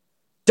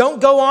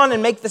 Don't go on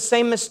and make the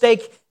same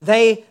mistake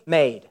they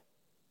made.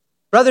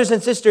 Brothers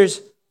and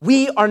sisters,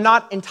 we are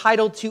not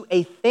entitled to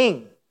a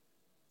thing.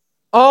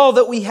 All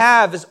that we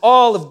have is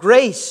all of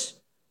grace.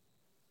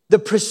 The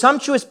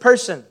presumptuous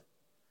person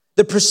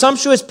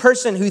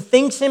who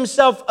thinks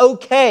himself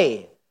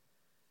okay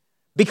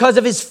because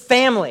of his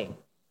family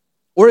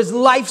or his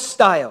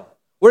lifestyle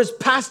or his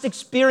past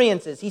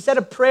experiences. He said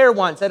a prayer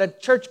once at a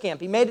church camp.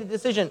 He made a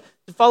decision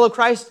to follow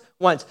Christ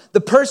once. The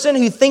person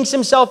who thinks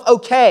himself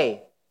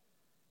okay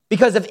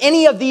because of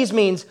any of these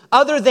means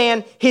other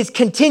than his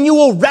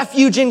continual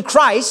refuge in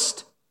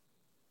Christ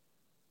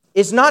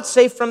is not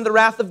safe from the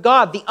wrath of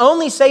God. The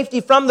only safety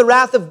from the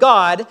wrath of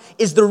God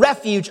is the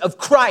refuge of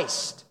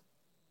Christ,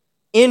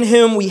 in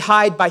whom we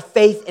hide by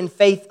faith and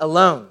faith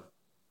alone.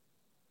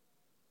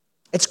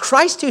 It's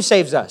Christ who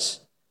saves us.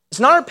 It's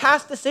not our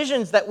past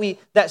decisions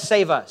that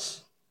save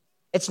us.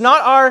 It's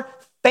not our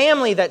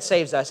family that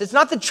saves us. It's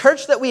not the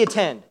church that we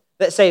attend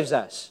that saves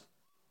us.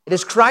 It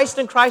is Christ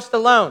and Christ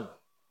alone,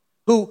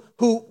 who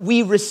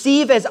we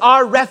receive as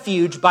our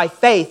refuge by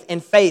faith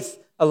and faith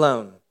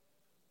alone.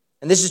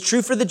 And this is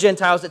true for the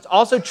Gentiles. It's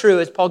also true,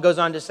 as Paul goes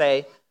on to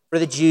say, for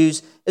the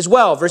Jews as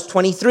well. Verse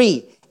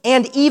 23,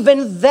 and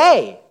even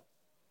they,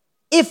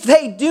 if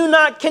they do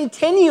not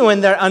continue in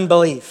their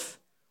unbelief,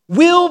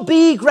 will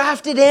be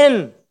grafted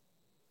in.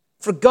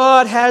 For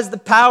God has the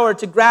power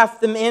to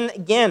graft them in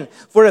again.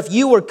 For if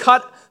you were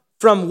cut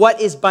from what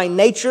is by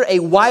nature a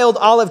wild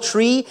olive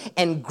tree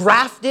and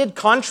grafted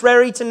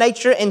contrary to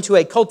nature into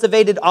a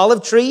cultivated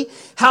olive tree,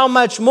 how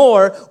much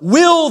more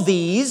will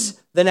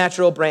these, the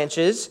natural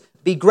branches,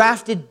 be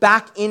grafted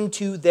back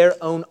into their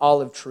own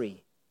olive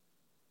tree?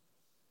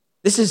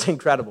 This is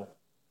incredible.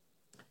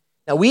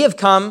 Now, we have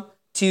come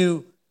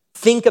to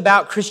think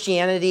about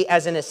Christianity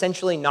as an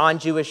essentially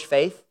non-Jewish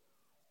faith.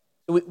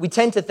 We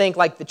tend to think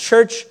like the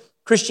church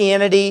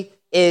Christianity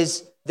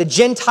is the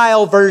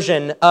Gentile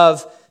version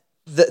of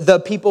the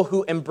people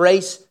who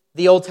embrace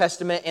the Old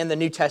Testament and the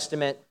New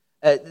Testament.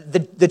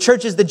 The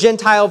church is the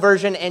Gentile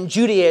version, and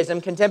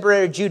Judaism,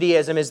 contemporary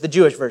Judaism, is the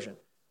Jewish version.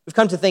 We've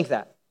come to think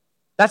that.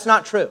 That's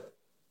not true,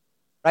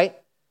 right?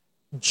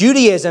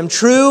 Judaism,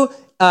 true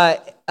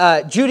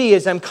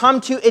Judaism, come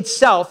to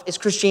itself is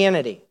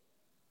Christianity.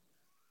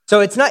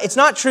 So it's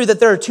not true that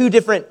there are two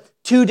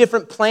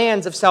different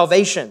plans of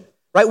salvation,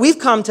 right? We've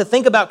come to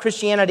think about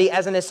Christianity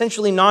as an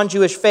essentially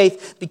non-Jewish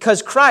faith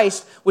because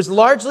Christ was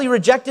largely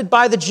rejected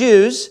by the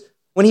Jews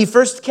when he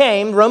first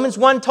came. Romans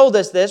 1 told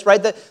us this,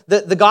 right?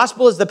 The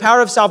gospel is the power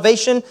of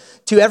salvation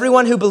to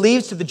everyone who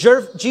believes, to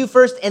the Jew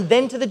first and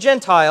then to the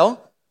Gentile,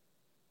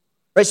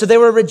 right? So they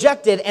were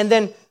rejected, and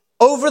then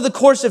over the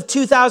course of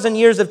 2,000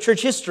 years of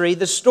church history,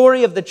 the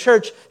story of the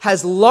church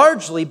has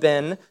largely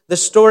been the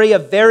story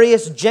of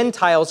various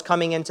Gentiles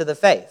coming into the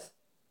faith.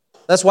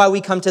 That's why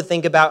we come to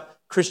think about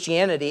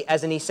Christianity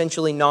as an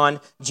essentially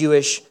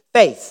non-Jewish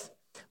faith.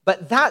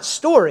 But that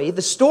story,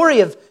 the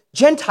story of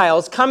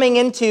Gentiles coming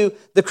into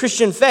the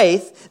Christian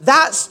faith,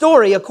 that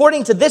story,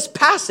 according to this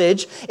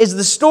passage, is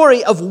the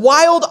story of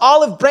wild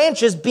olive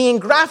branches being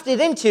grafted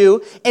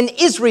into an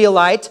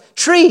Israelite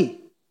tree.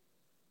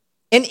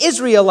 An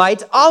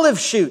Israelite olive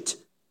shoot,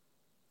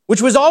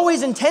 which was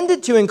always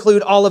intended to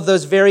include all of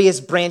those various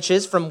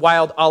branches from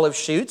wild olive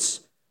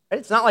shoots. Right?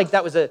 It's not like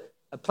that was a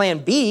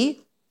plan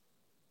B.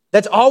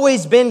 That's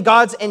always been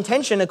God's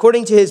intention,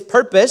 according to his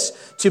purpose,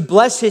 to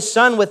bless his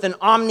son with an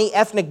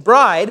omni-ethnic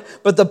bride.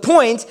 But the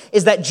point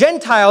is that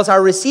Gentiles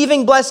are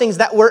receiving blessings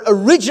that were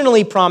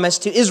originally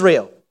promised to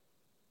Israel.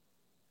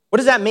 What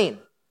does that mean?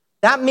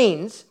 That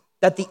means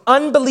that the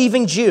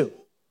unbelieving Jew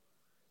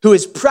who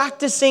is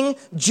practicing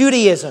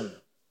Judaism,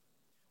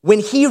 when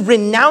he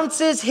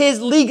renounces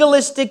his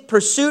legalistic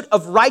pursuit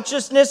of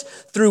righteousness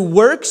through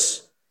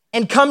works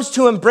and comes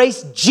to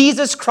embrace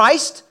Jesus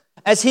Christ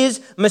as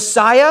his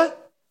Messiah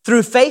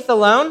through faith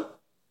alone,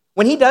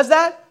 when he does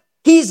that,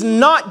 he's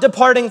not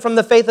departing from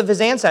the faith of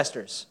his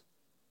ancestors.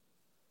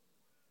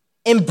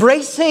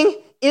 Embracing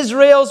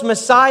Israel's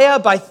Messiah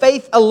by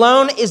faith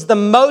alone is the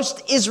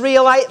most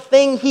Israelite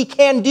thing he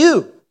can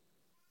do.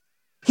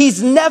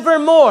 He's never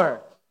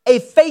more a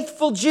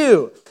faithful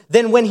Jew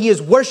than when he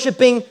is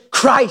worshiping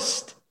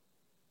Christ,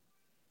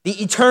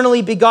 the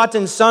eternally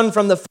begotten Son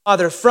from the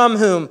Father, from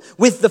whom,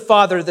 with the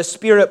Father, the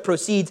Spirit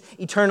proceeds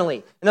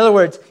eternally. In other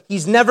words,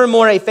 he's never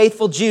more a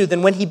faithful Jew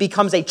than when he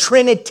becomes a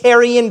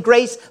Trinitarian,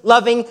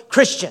 grace-loving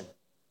Christian.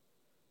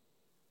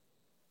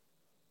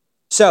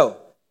 So,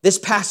 this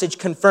passage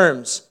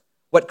confirms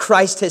what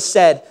Christ has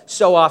said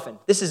so often.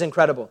 This is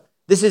incredible.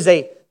 This is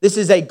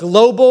a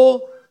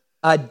global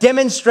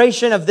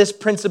demonstration of this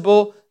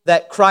principle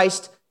that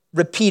Christ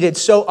repeated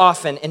so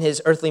often in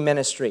his earthly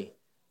ministry.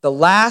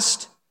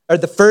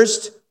 The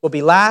first will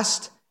be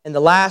last, and the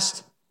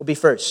last will be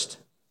first.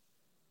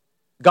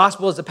 The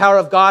gospel is the power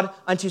of God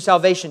unto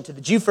salvation to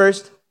the Jew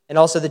first and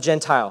also the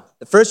Gentile.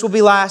 The first will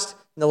be last,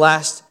 and the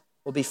last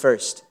will be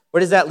first. Where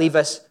does that leave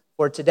us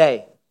for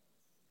today?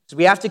 So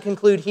we have to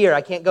conclude here.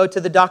 I can't go to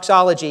the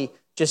doxology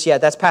just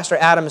yet. That's Pastor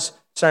Adam's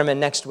sermon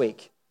next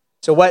week.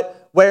 So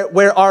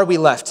where are we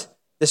left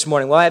this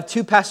morning? Well, I have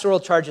two pastoral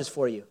charges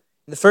for you.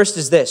 And the first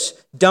is this: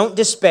 don't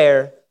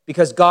despair,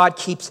 because God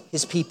keeps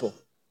his people.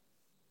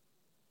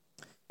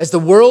 As the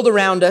world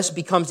around us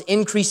becomes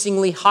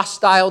increasingly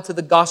hostile to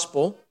the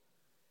gospel,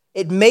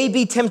 it may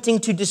be tempting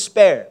to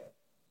despair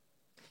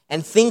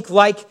and think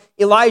like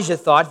Elijah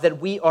thought, that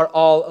we are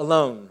all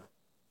alone.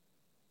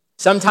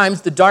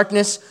 Sometimes the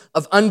darkness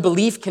of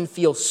unbelief can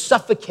feel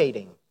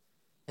suffocating,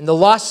 and the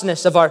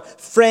lostness of our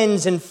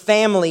friends and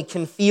family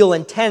can feel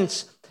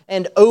intense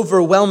and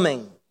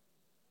overwhelming.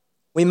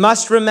 We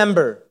must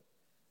remember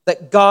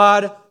that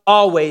God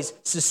always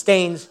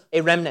sustains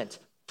a remnant.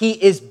 He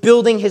is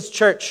building his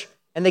church,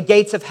 and the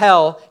gates of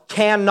hell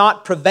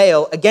cannot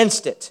prevail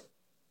against it.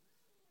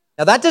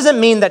 Now, that doesn't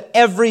mean that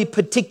every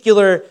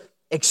particular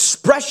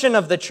expression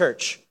of the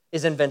church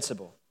is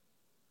invincible,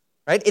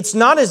 right? It's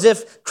not as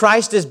if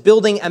Christ is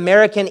building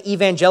American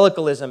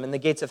evangelicalism and the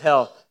gates of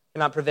hell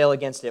cannot prevail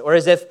against it, or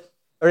as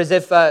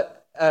if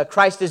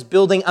Christ is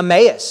building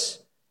Emmaus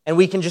and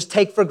we can just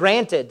take for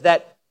granted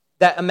that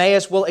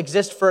Emmaus will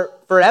exist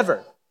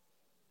forever.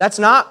 That's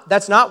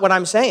not what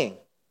I'm saying,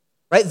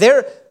 right?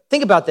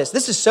 Think about this.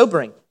 This is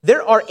sobering.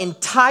 There are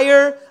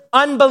entire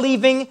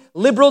unbelieving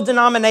liberal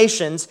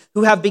denominations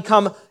who have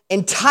become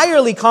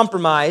entirely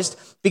compromised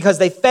because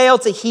they fail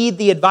to heed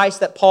the advice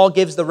that Paul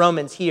gives the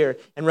Romans here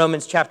in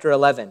Romans chapter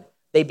 11.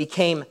 They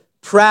became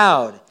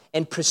proud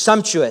and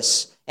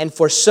presumptuous and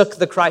forsook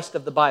the Christ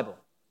of the Bible.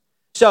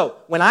 So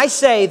when I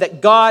say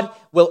that God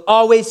will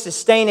always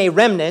sustain a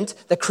remnant,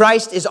 that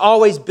Christ is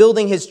always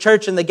building his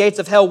church and the gates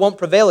of hell won't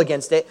prevail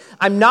against it,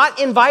 I'm not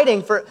inviting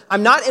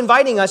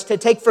us to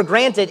take for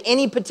granted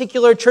any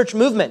particular church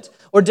movement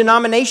or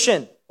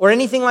denomination or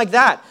anything like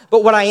that.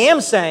 But what I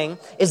am saying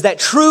is that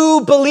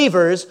true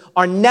believers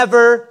are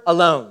never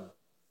alone.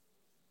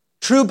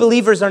 True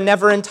believers are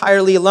never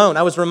entirely alone.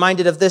 I was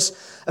reminded of this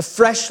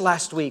afresh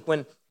last week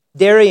when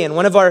Darian,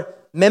 one of our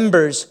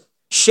members,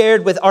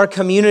 shared with our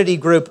community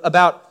group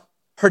about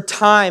her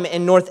time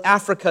in North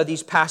Africa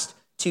these past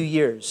 2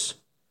 years.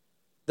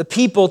 The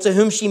people to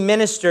whom she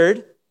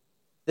ministered,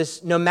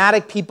 this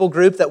nomadic people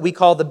group that we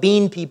call the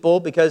Bean People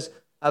because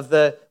of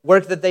the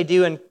work that they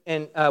do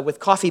with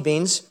coffee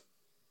beans.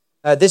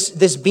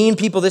 This Bean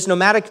People, this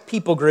nomadic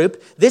people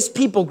group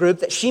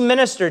that she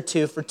ministered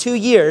to for 2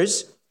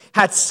 years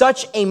had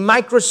such a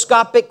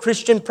microscopic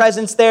Christian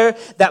presence there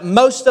that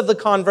most of the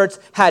converts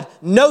had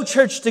no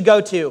church to go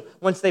to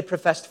once they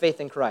professed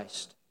faith in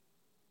Christ.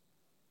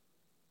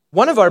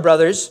 One of the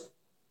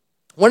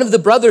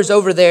brothers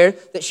over there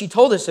that she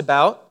told us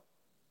about,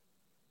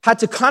 had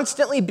to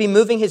constantly be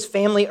moving his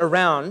family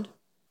around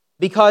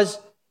because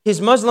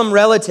his Muslim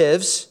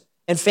relatives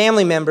and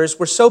family members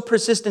were so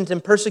persistent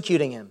in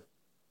persecuting him.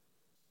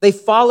 They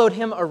followed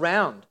him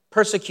around,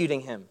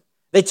 persecuting him.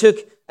 They took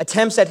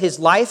attempts at his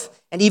life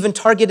and even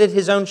targeted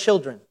his own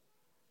children.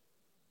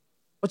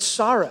 What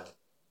sorrow,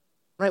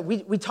 right?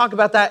 We talk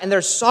about that and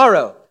there's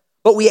sorrow.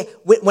 But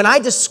when I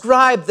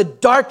describe the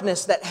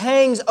darkness that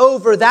hangs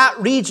over that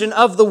region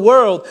of the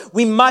world,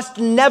 we must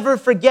never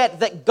forget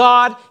that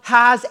God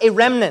has a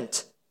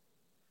remnant.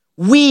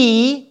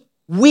 We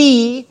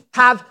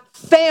have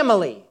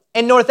family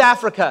in North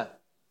Africa.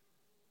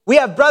 We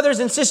have brothers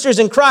and sisters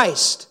in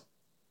Christ.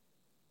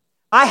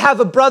 I have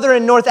a brother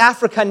in North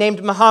Africa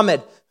named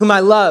Muhammad, whom I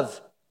love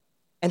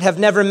and have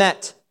never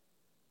met,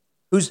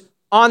 who's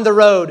on the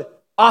road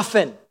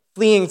often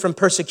fleeing from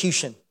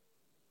persecution.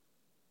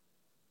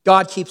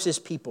 God keeps his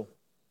people.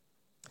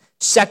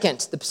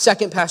 The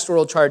second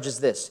pastoral charge is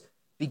this: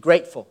 be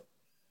grateful.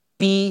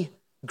 Be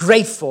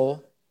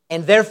grateful,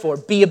 and therefore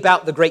be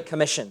about the Great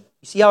Commission.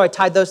 You see how I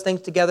tied those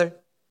things together?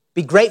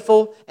 Be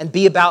grateful and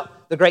be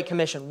about the Great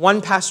Commission.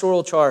 One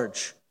pastoral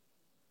charge.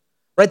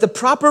 Right? The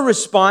proper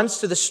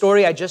response to the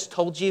story I just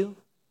told you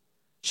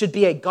should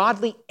be a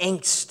godly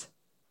angst.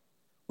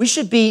 We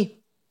should be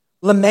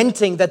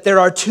lamenting that there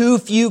are too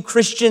few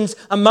Christians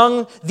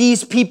among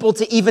these people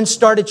to even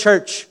start a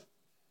church.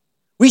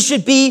 We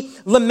should be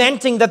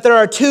lamenting that there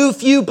are too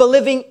few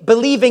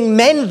believing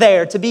men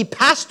there to be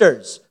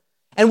pastors.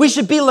 And we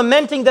should be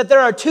lamenting that there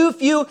are too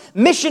few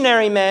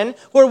missionary men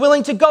who are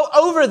willing to go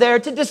over there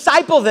to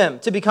disciple them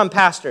to become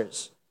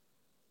pastors.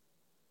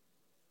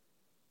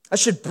 That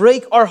should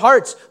break our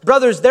hearts.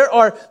 Brothers, there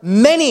are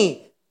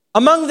many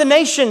among the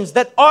nations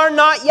that are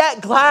not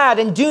yet glad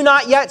and do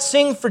not yet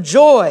sing for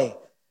joy.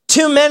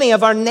 Too many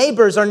of our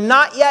neighbors are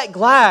not yet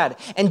glad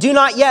and do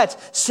not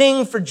yet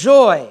sing for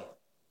joy.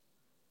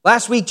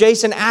 Last week,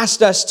 Jason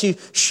asked us to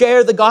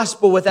share the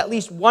gospel with at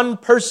least one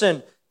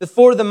person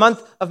before the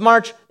month of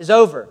March is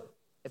over.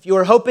 If you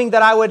were hoping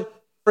that I would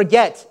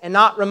forget and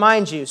not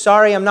remind you,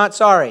 sorry, I'm not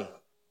sorry.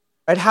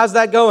 Right? How's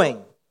that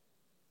going?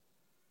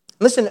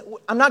 Listen,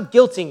 I'm not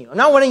guilting you. I'm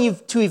not wanting you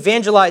to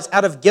evangelize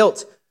out of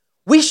guilt.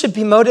 We should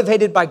be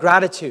motivated by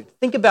gratitude.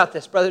 Think about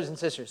this, brothers and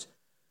sisters.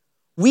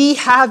 We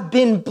have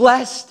been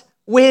blessed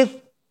with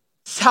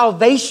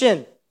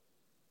salvation.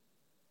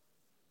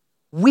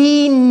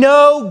 We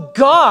know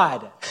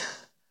God.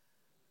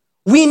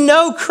 We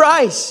know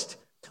Christ.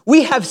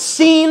 We have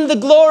seen the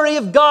glory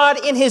of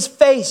God in His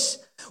face.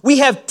 We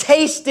have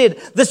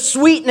tasted the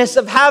sweetness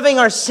of having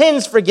our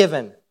sins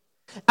forgiven.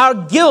 Our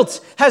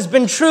guilt has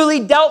been truly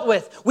dealt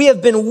with. We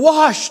have been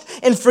washed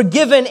and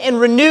forgiven and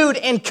renewed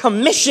and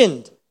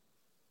commissioned.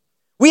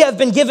 We have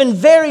been given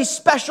very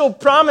special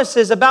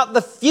promises about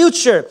the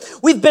future.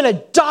 We've been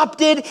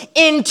adopted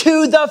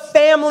into the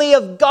family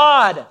of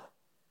God.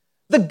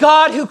 The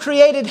God who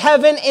created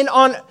heaven and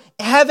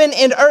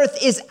earth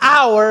is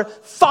our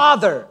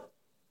Father.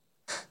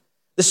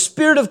 The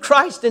Spirit of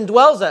Christ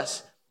indwells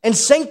us and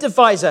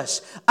sanctifies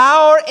us.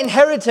 Our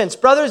inheritance,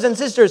 brothers and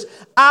sisters,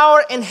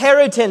 our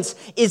inheritance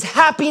is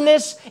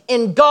happiness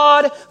in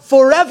God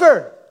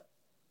forever.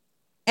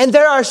 And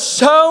there are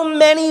so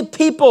many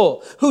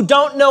people who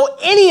don't know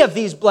any of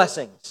these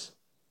blessings.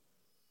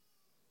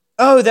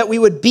 Oh, that we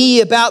would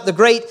be about the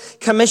Great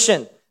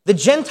Commission. The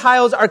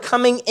Gentiles are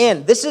coming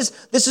in. This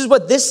is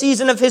what this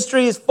season of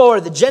history is for.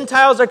 The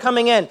Gentiles are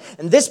coming in.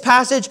 And this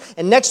passage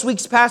and next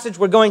week's passage,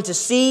 we're going to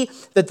see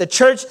that the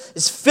church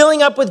is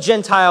filling up with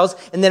Gentiles,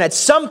 and then at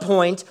some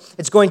point,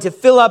 it's going to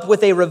fill up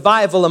with a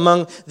revival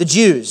among the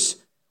Jews.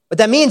 What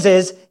that means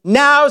is,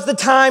 now's the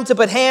time to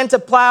put hand to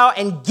plow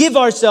and give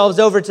ourselves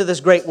over to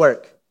this great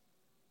work.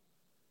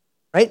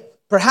 Right?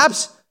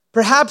 Perhaps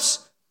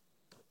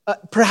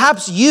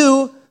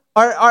you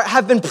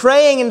have been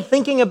praying and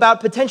thinking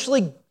about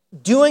potentially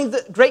doing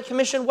the Great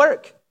Commission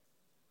work.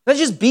 Let's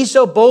just be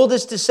so bold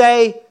as to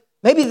say,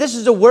 maybe this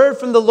is a word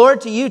from the Lord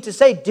to you to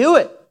say, do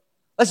it.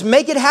 Let's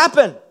make it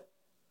happen.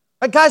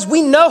 Right, guys,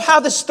 we know how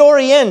the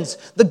story ends.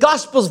 The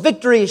gospel's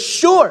victory is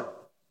sure.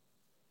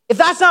 If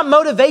that's not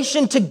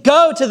motivation to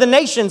go to the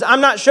nations,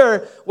 I'm not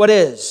sure what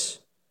is.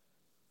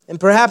 And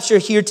perhaps you're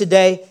here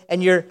today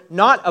and you're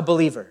not a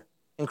believer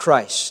in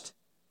Christ.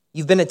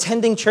 You've been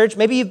attending church.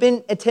 Maybe you've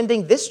been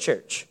attending this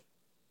church.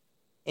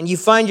 And you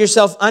find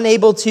yourself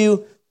unable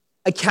to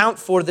account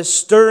for the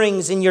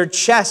stirrings in your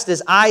chest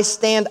as I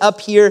stand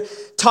up here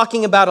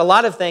talking about a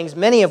lot of things,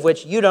 many of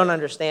which you don't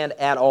understand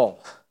at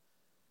all.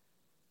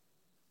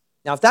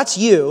 Now, if that's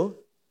you,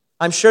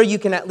 I'm sure you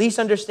can at least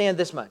understand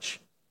this much.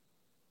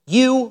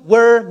 You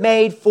were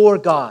made for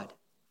God.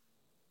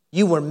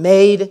 You were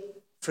made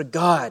for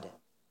God.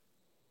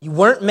 You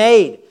weren't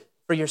made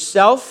for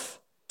yourself,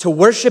 to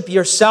worship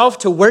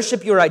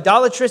your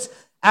idolatrous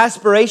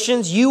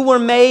aspirations. You were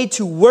made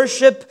to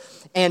worship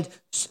and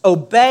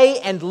obey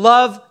and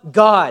love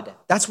God.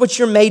 That's what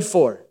you're made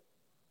for.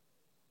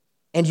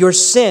 And your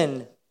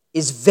sin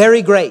is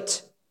very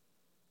great.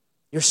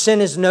 Your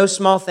sin is no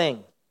small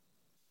thing.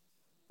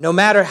 No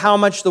matter how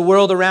much the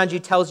world around you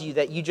tells you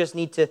that you just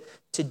need to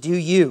do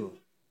you.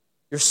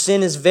 Your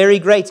sin is very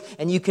great,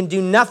 and you can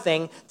do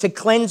nothing to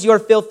cleanse your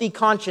filthy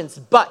conscience.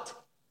 But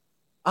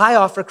I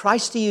offer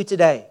Christ to you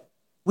today.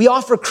 We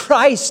offer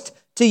Christ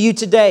to you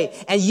today,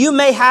 and you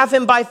may have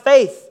Him by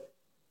faith.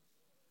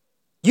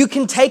 You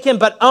can take Him,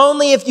 but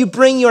only if you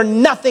bring your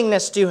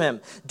nothingness to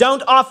Him.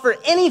 Don't offer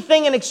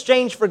anything in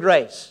exchange for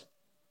grace.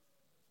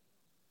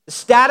 The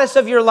status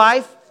of your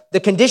life, the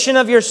condition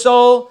of your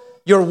soul,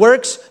 your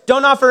works,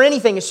 don't offer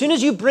anything. As soon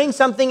as you bring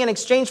something in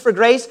exchange for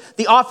grace,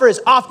 the offer is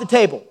off the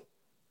table.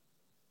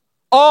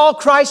 All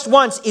Christ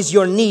wants is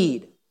your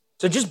need.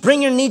 So just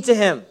bring your need to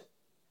Him.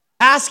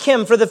 Ask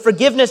Him for the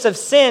forgiveness of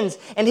sins,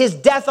 and His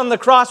death on the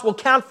cross will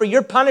count for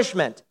your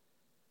punishment.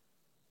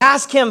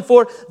 Ask Him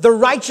for the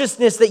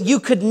righteousness that you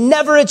could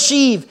never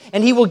achieve,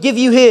 and He will give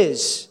you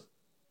His.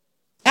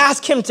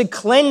 Ask Him to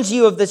cleanse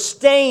you of the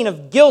stain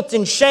of guilt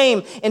and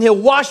shame, and He'll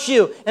wash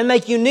you and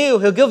make you new.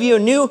 He'll give you a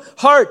new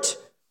heart.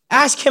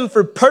 Ask Him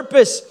for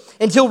purpose,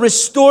 and He'll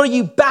restore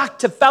you back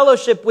to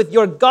fellowship with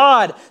your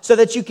God so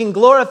that you can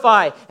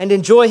glorify and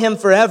enjoy Him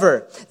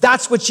forever.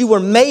 That's what you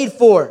were made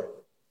for.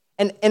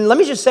 And let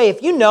me just say,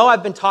 if you know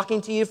I've been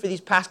talking to you for these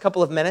past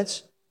couple of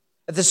minutes,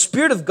 if the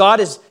Spirit of God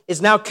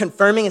is now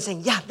confirming and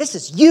saying, yeah, this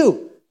is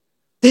you.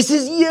 This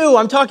is you.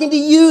 I'm talking to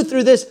you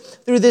through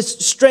this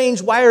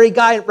strange, wiry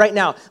guy right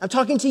now. I'm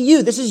talking to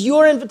you. This is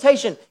your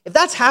invitation. If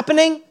that's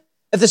happening,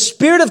 if the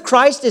Spirit of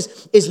Christ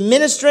is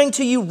ministering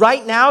to you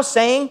right now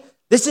saying,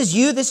 this is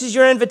you, this is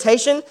your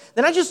invitation,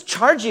 then I just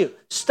charge you,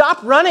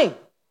 stop running.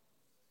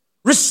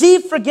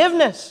 Receive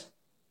forgiveness.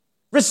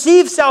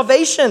 Receive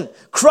salvation.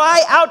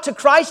 Cry out to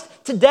Christ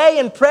today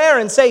in prayer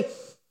and say,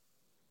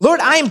 Lord,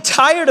 I am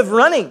tired of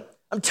running.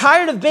 I'm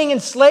tired of being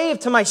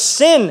enslaved to my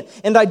sin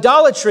and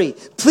idolatry.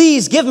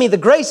 Please give me the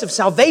grace of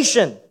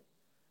salvation.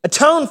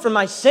 Atone for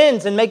my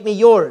sins and make me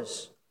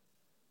yours.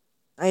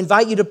 I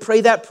invite you to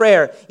pray that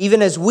prayer,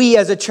 even as we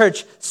as a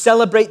church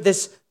celebrate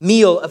this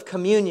meal of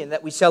communion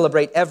that we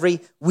celebrate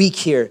every week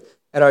here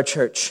at our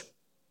church.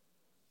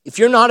 If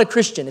you're not a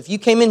Christian, if you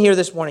came in here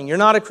this morning, you're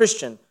not a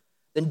Christian,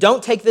 then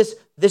don't take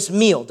this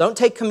meal. Don't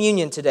take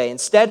communion today.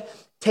 Instead,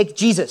 take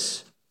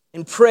Jesus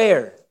in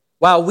prayer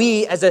while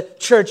we as a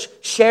church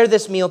share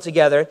this meal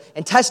together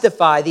and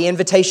testify the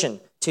invitation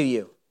to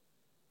you,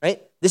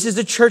 right? This is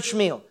a church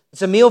meal.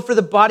 It's a meal for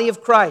the body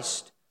of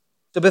Christ.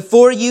 So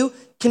before you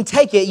can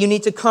take it, you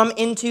need to come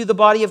into the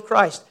body of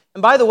Christ.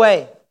 And by the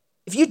way,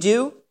 if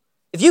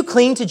you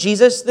cling to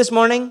Jesus this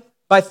morning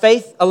by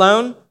faith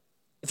alone,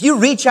 if you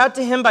reach out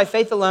to him by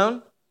faith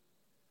alone,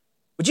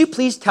 would you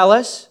please tell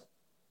us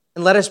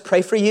and let us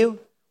pray for you?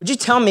 Would you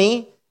tell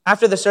me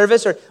after the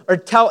service or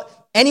tell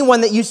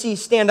anyone that you see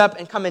stand up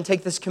and come and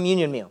take this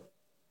communion meal?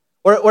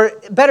 Or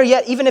better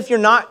yet, even if you're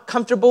not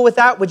comfortable with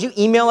that, would you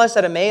email us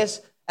at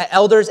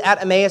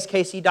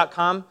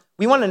elders@emmauskc.com?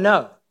 We want to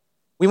know.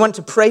 We want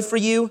to pray for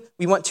you.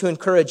 We want to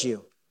encourage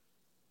you.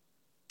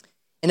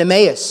 In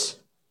Emmaus,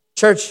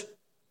 church,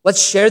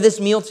 let's share this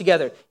meal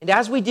together. And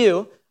as we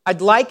do,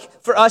 I'd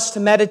like for us to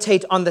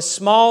meditate on the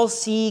small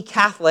c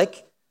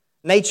Catholic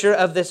nature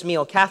of this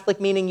meal.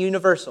 Catholic meaning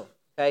universal,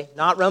 okay?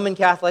 Not Roman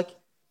Catholic.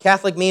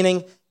 Catholic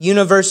meaning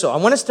universal. I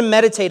want us to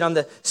meditate on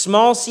the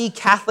small c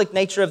Catholic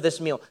nature of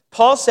this meal.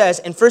 Paul says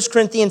in 1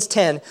 Corinthians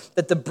 10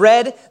 that the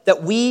bread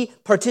that we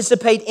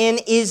participate in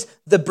is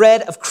the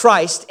bread of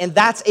Christ, and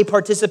that's a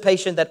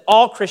participation that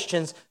all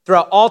Christians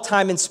throughout all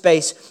time and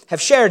space have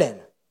shared in.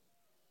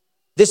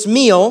 This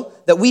meal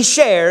that we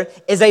share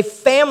is a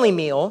family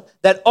meal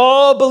that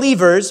all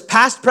believers,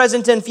 past,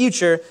 present, and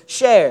future,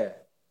 share.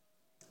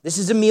 This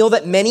is a meal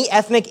that many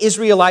ethnic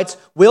Israelites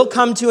will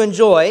come to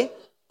enjoy,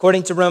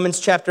 according to Romans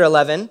chapter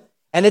 11,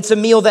 and it's a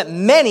meal that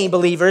many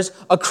believers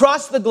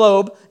across the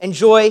globe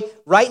enjoy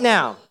right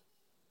now.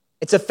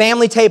 It's a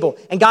family table.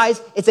 And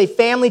guys, it's a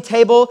family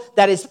table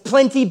that is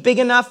plenty big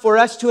enough for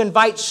us to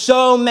invite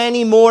so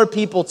many more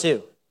people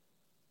to.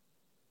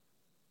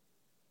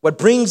 What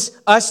brings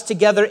us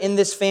together in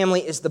this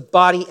family is the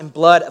body and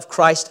blood of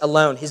Christ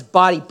alone. His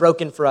body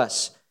broken for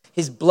us,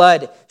 his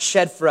blood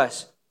shed for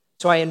us.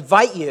 So I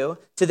invite you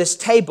to this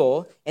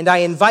table, and I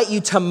invite you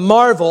to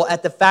marvel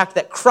at the fact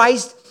that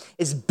Christ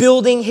is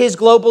building his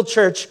global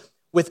church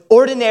with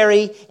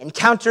ordinary and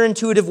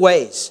counterintuitive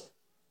ways.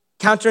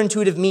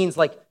 Counterintuitive means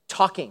like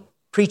talking,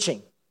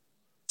 preaching,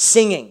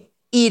 singing,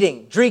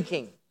 eating,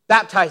 drinking,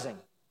 baptizing.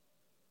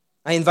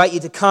 I invite you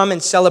to come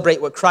and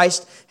celebrate what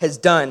Christ has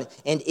done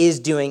and is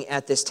doing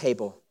at this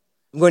table.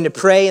 I'm going to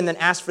pray and then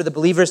ask for the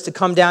believers to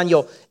come down.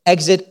 You'll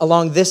exit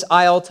along this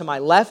aisle to my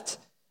left,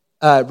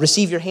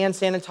 receive your hand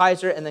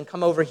sanitizer, and then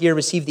come over here,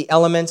 receive the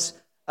elements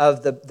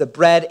of the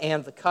bread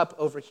and the cup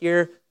over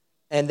here,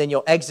 and then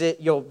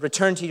you'll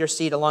return to your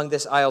seat along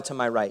this aisle to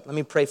my right. Let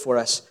me pray for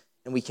us,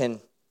 and we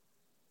can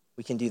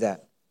do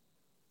that.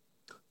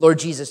 Lord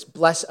Jesus,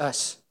 bless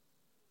us.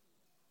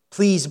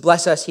 Please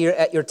bless us here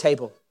at your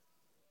table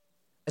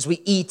as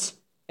we eat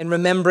in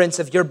remembrance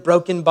of your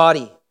broken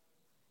body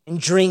and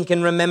drink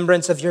in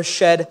remembrance of your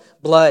shed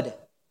blood.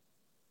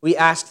 We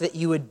ask that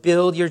you would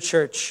build your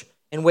church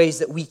in ways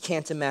that we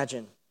can't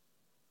imagine.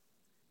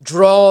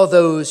 Draw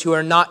those who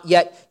are not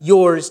yet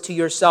yours to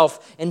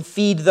yourself and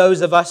feed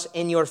those of us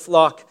in your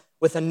flock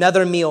with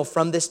another meal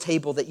from this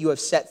table that you have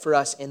set for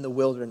us in the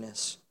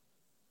wilderness.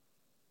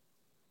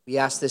 We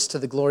ask this to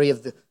the glory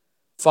of the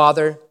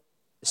Father,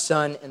 the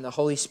Son, and the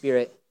Holy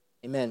Spirit.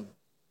 Amen.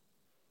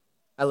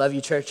 I love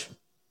you, church.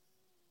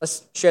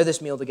 Let's share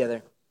this meal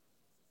together.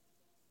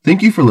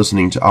 Thank you for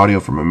listening to audio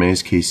from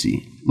Emmaus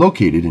KC,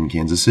 located in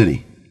Kansas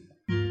City.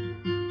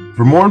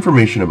 For more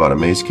information about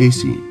Emmaus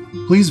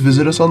KC, please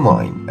visit us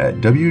online at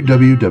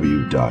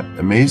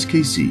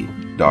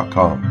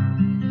www.emmauskc.com.